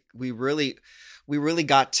like we really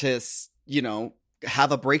got to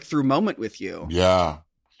have a breakthrough moment with you. Yeah.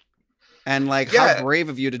 And like Yeah. how brave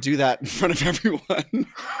of you to do that in front of everyone.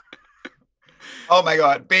 Oh my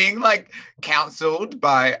God. Being like counseled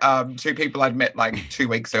by two people I'd met like 2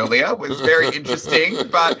 weeks earlier was very interesting.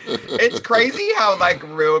 But it's crazy how like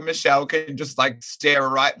Rue and Michelle can just like stare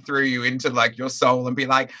right through you into like your soul and be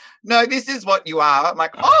like, no, this is what you are. I'm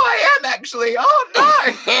like, oh, I am actually. Oh no.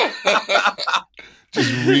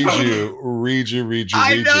 Just read you.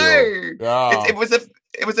 I know. Yeah. It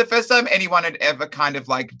was the first time anyone had ever kind of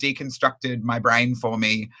like deconstructed my brain for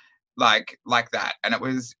me like that, and it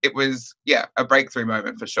was a breakthrough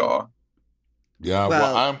moment for sure. Yeah,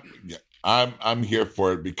 Well- I'm here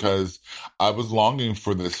for it because I was longing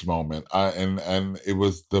for this moment. And it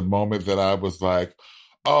was the moment that I was like,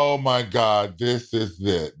 oh my God, this is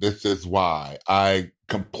it. This is why. I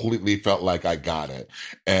completely felt like I got it.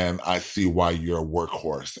 And I see why you're a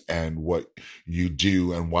workhorse and what you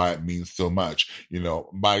do and why it means so much. You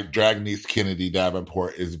know, my drag niece Kennedy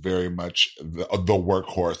Davenport is very much the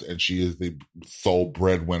workhorse, and she is the sole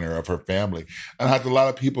breadwinner of her family and has a lot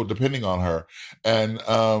of people depending on her. And,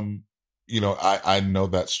 I know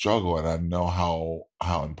that struggle, and I know how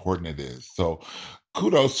important it is. So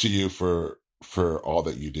kudos to you for all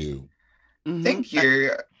that you do. Mhm. Thank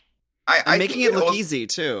you. And I making think it look also- easy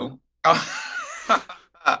too. Well,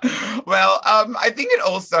 I think it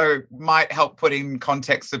also might help put in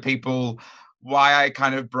context for people why I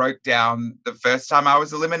kind of broke down the first time I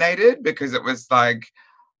was eliminated, because it was like,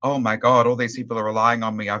 oh my God, all these people are relying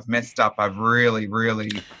on me. I've messed up. I've really,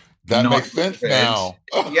 really That not makes sense good. now.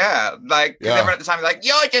 Yeah, like, because Yeah. everyone at the time was like,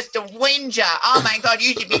 you're just a whinger. Oh my God,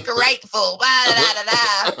 you should be grateful. Blah, da, da,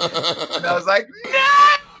 da. And I was like,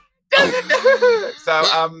 no. So,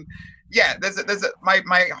 yeah,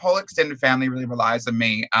 my whole extended family really relies on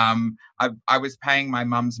me. I was paying my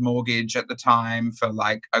mum's mortgage at the time for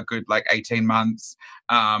like a good 18 months.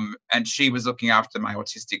 And she was looking after my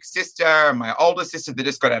autistic sister and my older sister that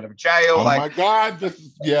just got out of jail. Oh my God.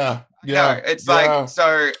 Yeah. It's like,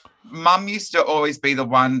 so mum used to always be the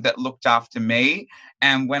one that looked after me.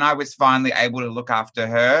 And when I was finally able to look after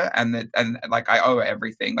her and I owe her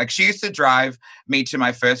everything. Like, she used to drive me to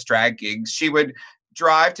my first drag gigs. She would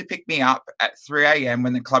drive to pick me up at 3 a.m.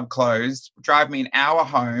 when the club closed, drive me an hour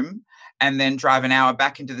home, and then drive an hour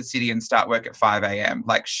back into the city and start work at 5 a.m.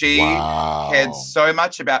 Like, she cared so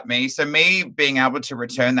much about me. So me being able to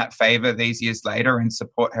return that favor these years later and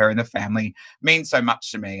support her and the family means so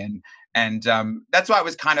much to me. And that's why it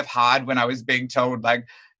was kind of hard when I was being told, like,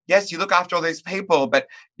 yes, you look after all these people, but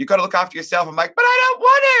you got to look after yourself. I'm like, but I don't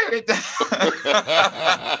want to.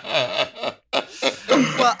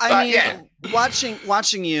 Well, I mean,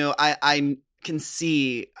 watching you, I can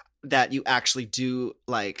see that you actually do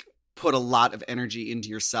like put a lot of energy into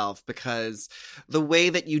yourself, because the way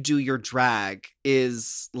that you do your drag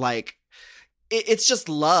is like, it's just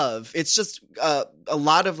love. It's just a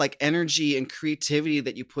lot of like energy and creativity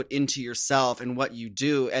that you put into yourself and what you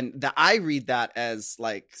do. And I read that as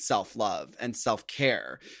like self-love and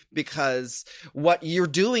self-care, because what you're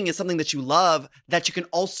doing is something that you love that you can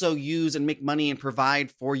also use and make money and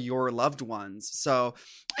provide for your loved ones. So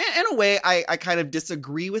in a way, I kind of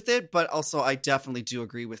disagree with it, but also I definitely do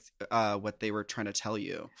agree with what they were trying to tell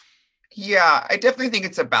you. Yeah, I definitely think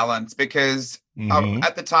it's a balance, because Mhm.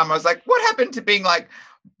 at the time I was like, what happened to being like,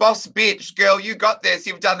 boss bitch, girl, you got this.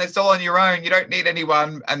 You've done this all on your own. You don't need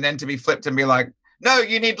anyone. And then to be flipped and be like, no,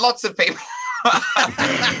 you need lots of people.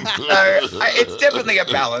 It's definitely a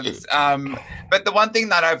balance. But the one thing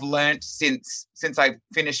that I've learned since I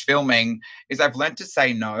finished filming is I've learned to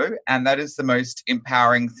say no. And that is the most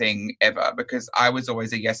empowering thing ever, because I was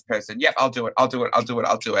always a yes person. Yep, I'll do it.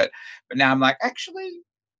 But now I'm like, actually,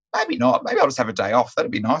 maybe not. Maybe I'll just have a day off.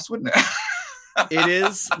 That'd be nice, wouldn't it? It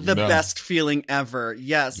is the No. best feeling ever.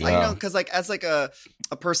 Yes. Yeah. I know, because like as like a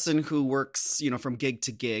person who works, from gig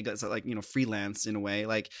to gig, as like, freelance in a way,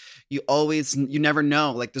 like you never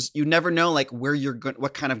know, like you never know like where you're going,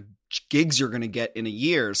 what kind of gigs you're going to get in a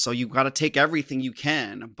year. So you got to take everything you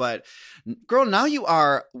can. But girl, now you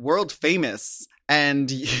are world famous, and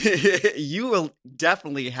you will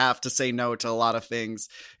definitely have to say no to a lot of things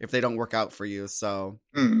if they don't work out for you. So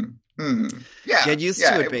Yeah. get used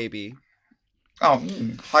to it, baby. Oh,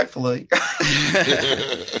 hopefully.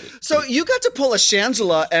 So you got to pull a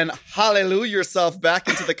Shangela and hallelujah yourself back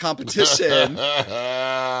into the competition.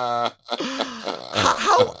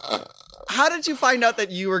 How did you find out that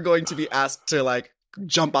you were going to be asked to like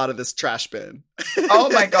jump out of this trash bin. Oh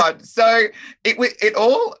my God. So it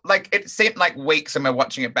all like it seemed like weeks when we're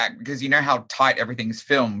watching it back because you know how tight everything's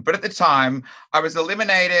filmed. But at the time I was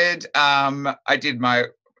eliminated. I did my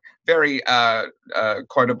very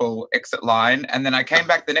quotable exit line. And then I came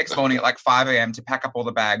back the next morning at like 5 a.m. to pack up all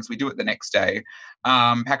the bags. We do it the next day.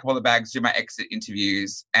 Pack up all the bags, do my exit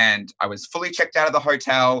interviews. And I was fully checked out of the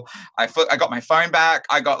hotel. I got my phone back.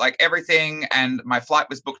 I got like everything. And my flight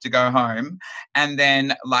was booked to go home. And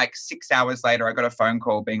then like 6 hours later, I got a phone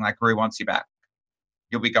call being like, Rue wants you back.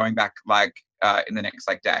 You'll be going back like in the next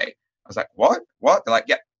like day. I was like, what? They're like,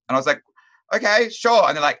 yeah. And I was like, okay, sure.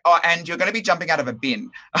 And they're like, oh, and you're going to be jumping out of a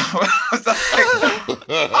bin. I was like,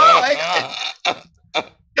 oh, okay.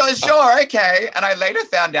 Sure, okay. And I later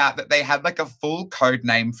found out that they had like a full code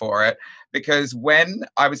name for it because when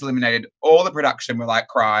I was eliminated, all the production were like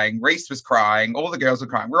crying. Reese was crying. All the girls were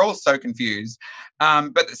crying. We're all so confused.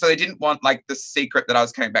 But so they didn't want like the secret that I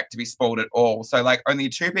was coming back to be spoiled at all. So like only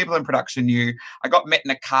 2 people in production knew. I got met in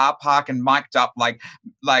a car park and mic'd up like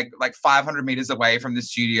 500 meters away from the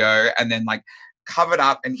studio and then like covered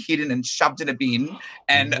up and hidden and shoved in a bin.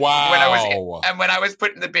 And wow. when I was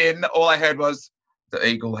put in the bin, all I heard was, the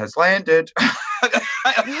eagle has landed.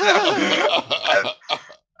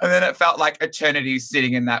 And then it felt like eternity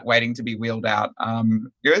sitting in that waiting to be wheeled out.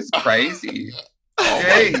 It was crazy. Oh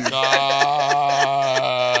my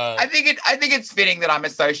God. I think it's fitting that I'm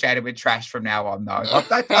associated with trash from now on, though.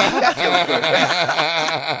 That feels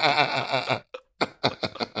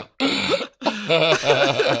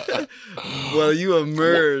good. Well, you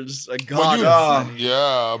emerged a god.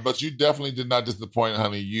 Yeah, but you definitely did not disappoint,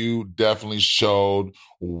 honey. You definitely showed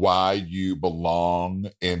why you belong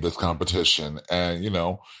in this competition. And, you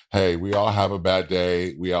know, hey, we all have a bad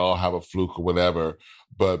day. We all have a fluke or whatever.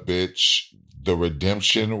 But, bitch, the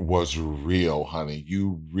redemption was real, honey.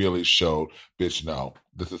 You really showed, bitch, no.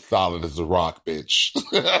 This is solid as a rock, bitch.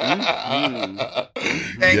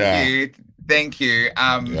 Thank you. Thank you.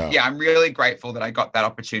 Yeah, I'm really grateful that I got that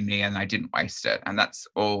opportunity and I didn't waste it. And that's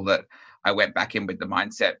all that I went back in with the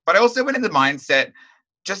mindset. But I also went in the mindset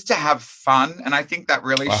just to have fun. And I think that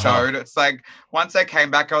really showed. It's like once I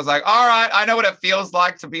came back, I was like, all right, I know what it feels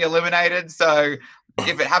like to be eliminated. So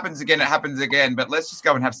if it happens again, it happens again. But let's just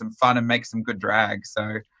go and have some fun and make some good drag.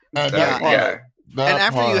 So yeah. And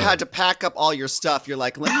after you had to pack up all your stuff, you're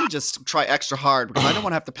like, let me just try extra hard because I don't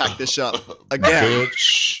want to have to pack this up again.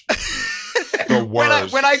 Bitch. The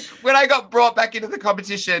worst. When I got brought back into the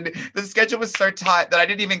competition, the schedule was so tight that I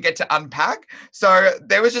didn't even get to unpack. So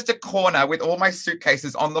there was just a corner with all my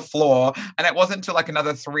suitcases on the floor, and it wasn't until like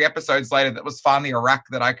another 3 episodes later that was finally a rack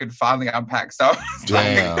that I could finally unpack. So I was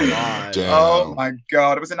damn. Oh my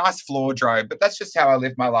God, it was a nice floor drove, but that's just how I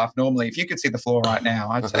live my life normally. If you could see the floor right now,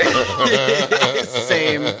 I'd say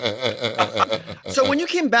same. So when you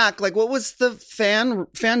came back, like, what was the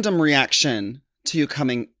fandom reaction to you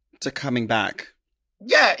coming back?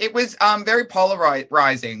 Yeah, it was very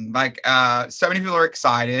polarizing. Like, so many people are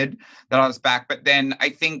excited that I was back, but then I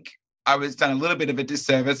think I was done a little bit of a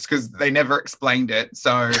disservice because they never explained it.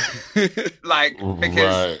 So, like,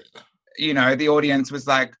 because you know, the audience was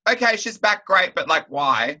like, "Okay, she's back, great," but like,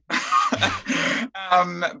 why?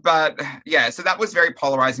 But yeah, so that was very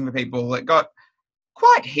polarizing for people. It got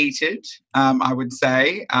quite heated, I would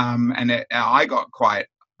say, and I got quite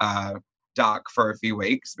dark for a few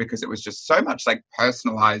weeks because it was just so much like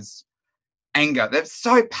personalized anger. They're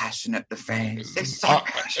so passionate, the fans. They're so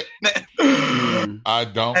passionate. I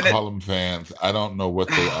don't call them fans. I don't know what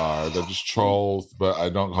they are. They're just trolls, but I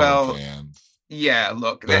don't call them fans. Yeah,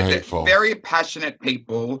 look, they're very passionate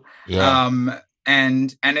people. Yeah.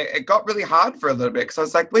 And it got really hard for a little bit because I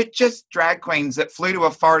was like, we're just drag queens that flew to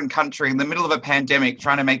a foreign country in the middle of a pandemic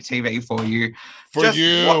trying to make TV for you. Watch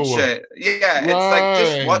it. Yeah, it's like,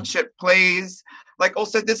 just watch it, please. Like,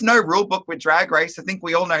 also, there's no rule book with Drag Race. I think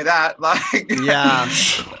we all know that. Like, yeah,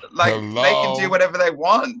 like they can do whatever they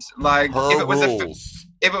want. Like,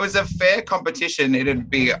 if it was a fair competition, it'd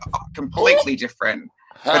be completely different.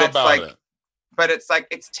 But it's like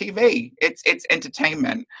it's TV. It's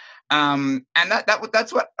entertainment. And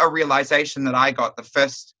that's what a realization that I got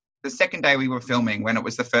the second day we were filming when it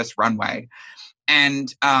was the first runway.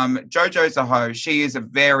 And Jojo Zaho, she is a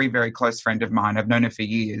very, very close friend of mine. I've known her for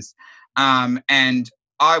years. And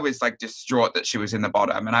I was like distraught that she was in the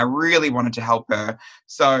bottom and I really wanted to help her.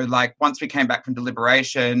 So like once we came back from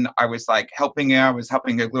deliberation, I was like helping her. I was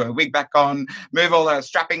helping her glue her wig back on, move all her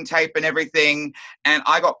strapping tape and everything. And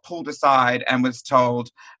I got pulled aside and was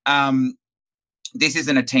told, this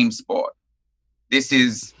isn't a team sport. This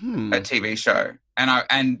is a TV show.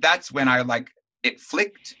 And that's when I like, it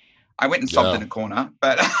flicked. I went and sobbed in a corner,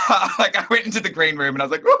 but like I went into the green room and I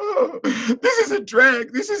was like, oh, this isn't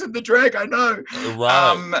drag. This isn't the drag I know.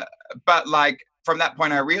 Right. But like from that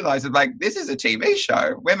point, I realized that like this is a TV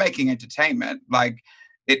show. We're making entertainment. Like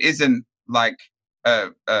it isn't like a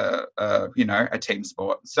team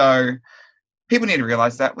sport. So people need to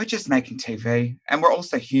realize that we're just making TV and we're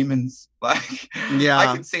also humans. Like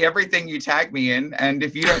I can see everything you tag me in, and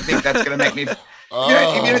if you don't think that's going to make me if you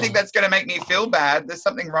don't think that's going to make me feel bad, there's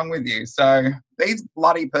something wrong with you. So these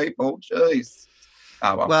bloody people, jeez.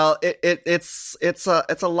 Oh, well, it's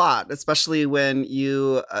a lot, especially when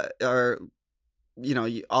you are,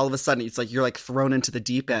 all of a sudden it's like you're like thrown into the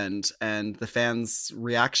deep end, and the fans'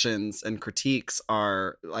 reactions and critiques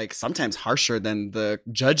are like sometimes harsher than the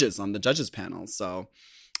judges on the judges panel. So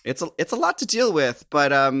it's a lot to deal with,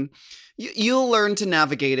 but you'll learn to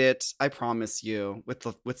navigate it. I promise you,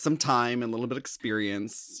 with some time and a little bit of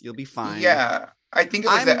experience, you'll be fine. Yeah, I think it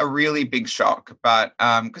was a really big shock, but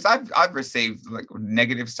because I've received like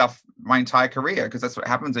negative stuff my entire career, because that's what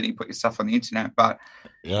happens when you put your stuff on the internet. But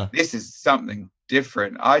this is something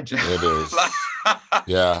different. It is.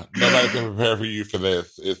 Yeah, nobody can prepare for you for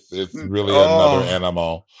this. It's really another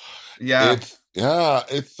animal. Yeah.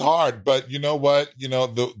 It's hard, but you know what?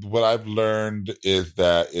 What I've learned is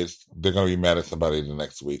that they're gonna be mad at somebody the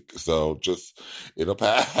next week. So it'll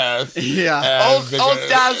pass. Yeah. All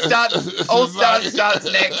Stars starts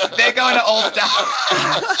next. They're going to All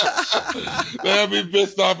Stars. They'll be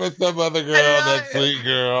pissed off at some other girl, that sweet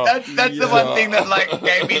girl. That's the one thing that like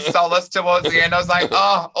gave me solace towards the end. I was like,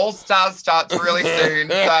 oh, All Stars starts really soon.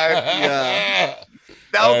 So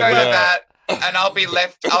they'll go to that. And I'll be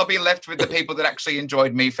left with the people that actually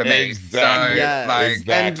enjoyed me for me. Exactly. So,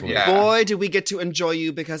 exactly. And boy, did we get to enjoy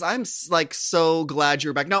you, because I'm like so glad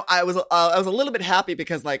you're back. No, I was a little bit happy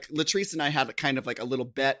because like Latrice and I had kind of like a little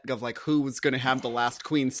bet of like who was going to have the last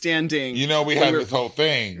queen standing. We had this whole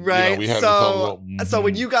thing, right? We had so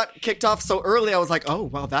when you got kicked off so early, I was like, oh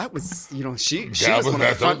well, that was she was one of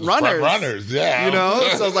the front runners. Yeah.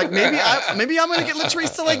 So I was like, maybe I'm going to get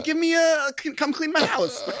Latrice to like give me come clean my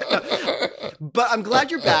house. But I'm glad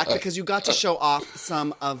you're back, because you got to show off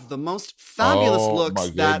some of the most fabulous looks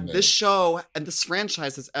that this show and this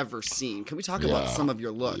franchise has ever seen. Can we talk about some of your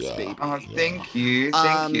looks, baby? Oh, thank you.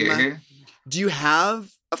 Thank you. Do you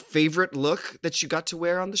have a favorite look that you got to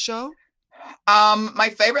wear on the show?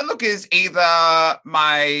 My favorite look is either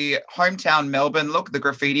my hometown Melbourne look, the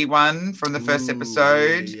graffiti one from the first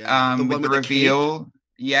episode, with the reveal.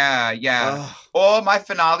 Yeah. Ugh. Or my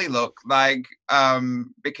finale look, like,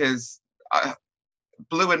 because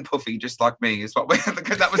blue and puffy, just like me, is what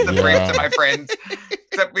because that was the brief to my friends.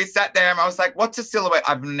 So we sat there and I was like, what's a silhouette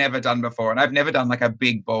I've never done before? And I've never done like a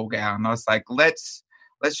big ball gown. I was like, let's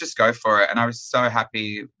just go for it. And I was so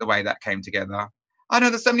happy the way that came together. I know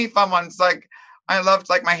there's so many fun ones. Like I loved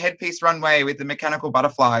like my headpiece runway with the mechanical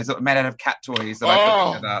butterflies that were made out of cat toys that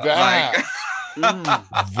I put together.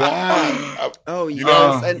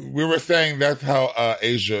 We were saying that's how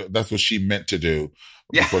Asia, that's what she meant to do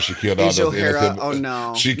before she killed all Asia those O'Hara, innocent. oh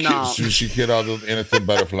no, she killed all those innocent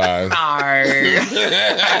butterflies.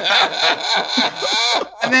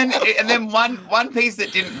 and then one piece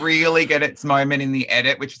that didn't really get its moment in the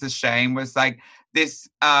edit, which was a shame, was like this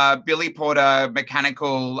Billy Porter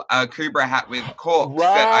mechanical Kubra hat with corks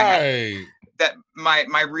that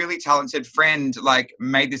my really talented friend like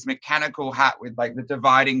made this mechanical hat with like the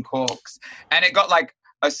dividing corks, and it got like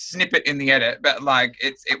a snippet in the edit, but like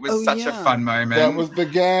it was such a fun moment. That was the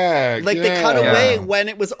gag. Like they cut away when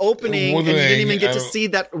it was opening, and you didn't even get to see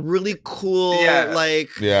that really cool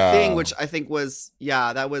thing, which I think was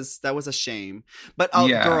that was a shame. But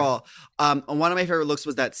girl, one of my favorite looks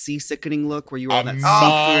was that sea-sickening look where you were on that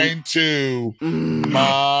mine too.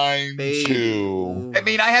 Mine too. I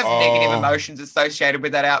mean, I have negative emotions associated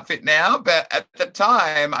with that outfit now, but at the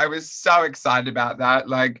time I was so excited about that.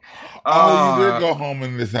 Like, you did go home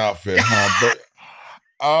in this outfit, huh? But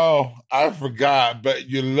I forgot. But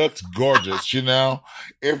you looked gorgeous.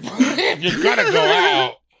 If you're gonna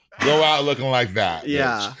go out looking like that.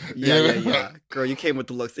 Yeah. Girl, you came with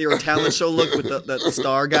the looks. Your talent show look with the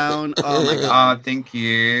star gown. Oh my god. Oh, thank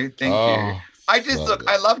you.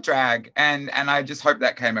 I love drag, and I just hope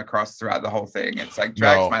that came across throughout the whole thing. It's like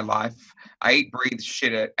drag's my life. I eat, breathe,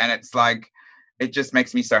 shit it, and it's like it just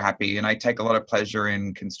makes me so happy, and I take a lot of pleasure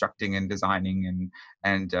in constructing and designing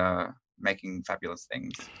and making fabulous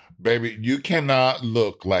things. Baby, you cannot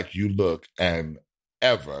look like you look and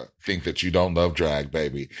ever think that you don't love drag,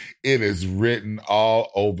 baby. It is written all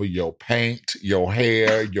over your paint, your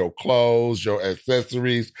hair, your clothes, your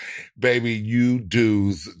accessories. Baby, you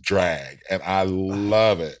do's drag. And I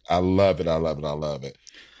love it. I love it. I love it. I love it.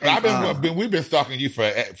 We've been stalking you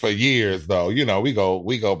for years, though. You know, we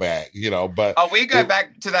go back. You know, but we go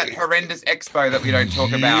back to that horrendous expo that we don't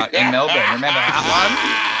talk about in Melbourne. Remember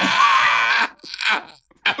that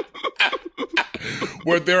one?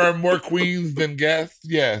 Where there are more queens than guests.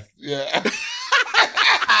 Yes, yeah.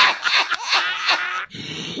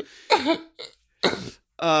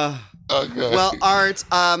 Okay. Well, Art,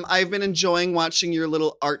 I've been enjoying watching your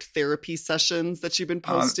little art therapy sessions that you've been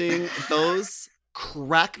posting. Those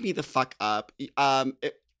crack me the fuck up.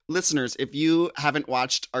 Listeners, if you haven't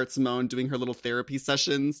watched Art Simone doing her little therapy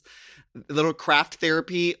sessions, little craft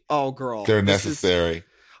therapy, oh girl. They're necessary.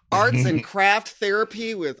 Arts and craft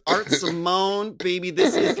therapy with Art Simone, baby,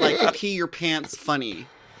 this is like pee your pants funny.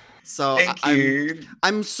 So Thank you.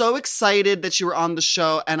 I'm so excited that you were on the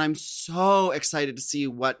show, and I'm so excited to see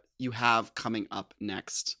what you have coming up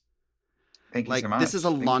next. Thank you so much. This is a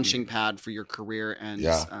launching pad for your career, and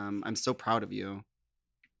I'm so proud of you.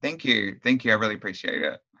 Thank you. Thank you. I really appreciate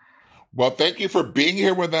it. Well, thank you for being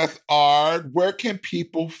here with us, Art. Where can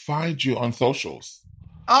people find you on socials?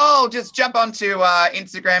 Oh, just jump onto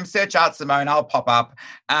Instagram, search Art Simone, I'll pop up.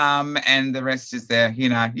 And the rest is there. You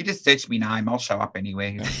know, you just search me name, I'll show up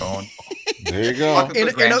anywhere. There you go.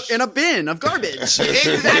 In a bin of garbage.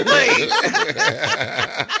 Exactly.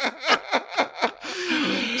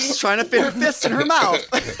 She's trying to fit her fist in her mouth.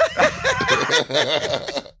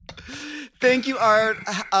 Thank you, Art.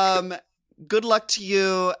 Good luck to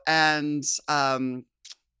you, and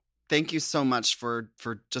thank you so much for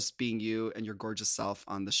just being you and your gorgeous self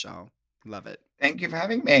on the show. Love it. Thank you for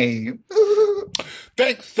having me.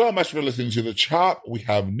 Thanks so much for listening to The Chop. We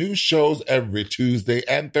have new shows every Tuesday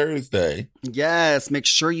and Thursday. Yes, make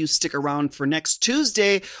sure you stick around for next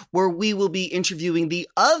Tuesday, where we will be interviewing the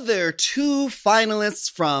other 2 finalists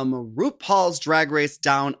from RuPaul's Drag Race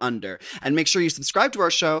Down Under. And make sure you subscribe to our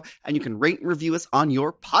show, and you can rate and review us on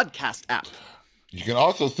your podcast app. You can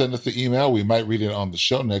also send us an email. We might read it on the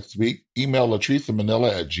show next week. Email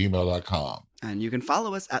latricemanila@gmail.com. And you can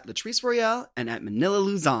follow us at Latrice Royale and at Manila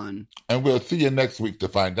Luzon. And we'll see you next week to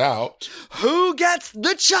find out who gets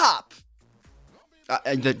the chop.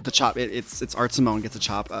 The chop. It's Art Simone gets a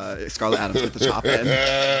chop. Scarlett Adams gets the chop. And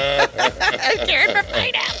Karen from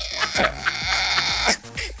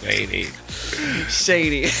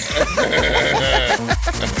Shady.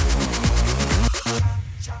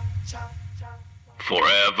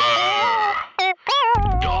 Forever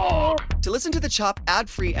Dog. To listen to The Chop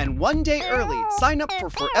ad-free and 1 day early, sign up for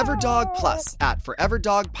Forever Dog Plus at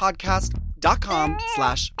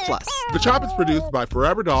foreverdogpodcast.com/plus. The Chop is produced by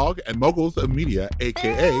Forever Dog and Moguls of Media,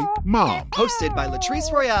 a.k.a. Mom. Hosted by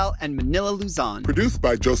Latrice Royale and Manila Luzon. Produced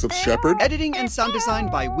by Joseph Shepard. Editing and sound design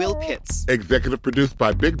by Will Pitts. Executive produced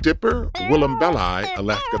by Big Dipper, Willem Belli,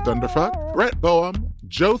 Alaska Thunderfuck, Brett Boehm,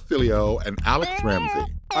 Joe Cilio, and Alex Ramsey.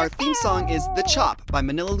 Our theme song is The Chop by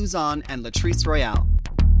Manila Luzon and Latrice Royale.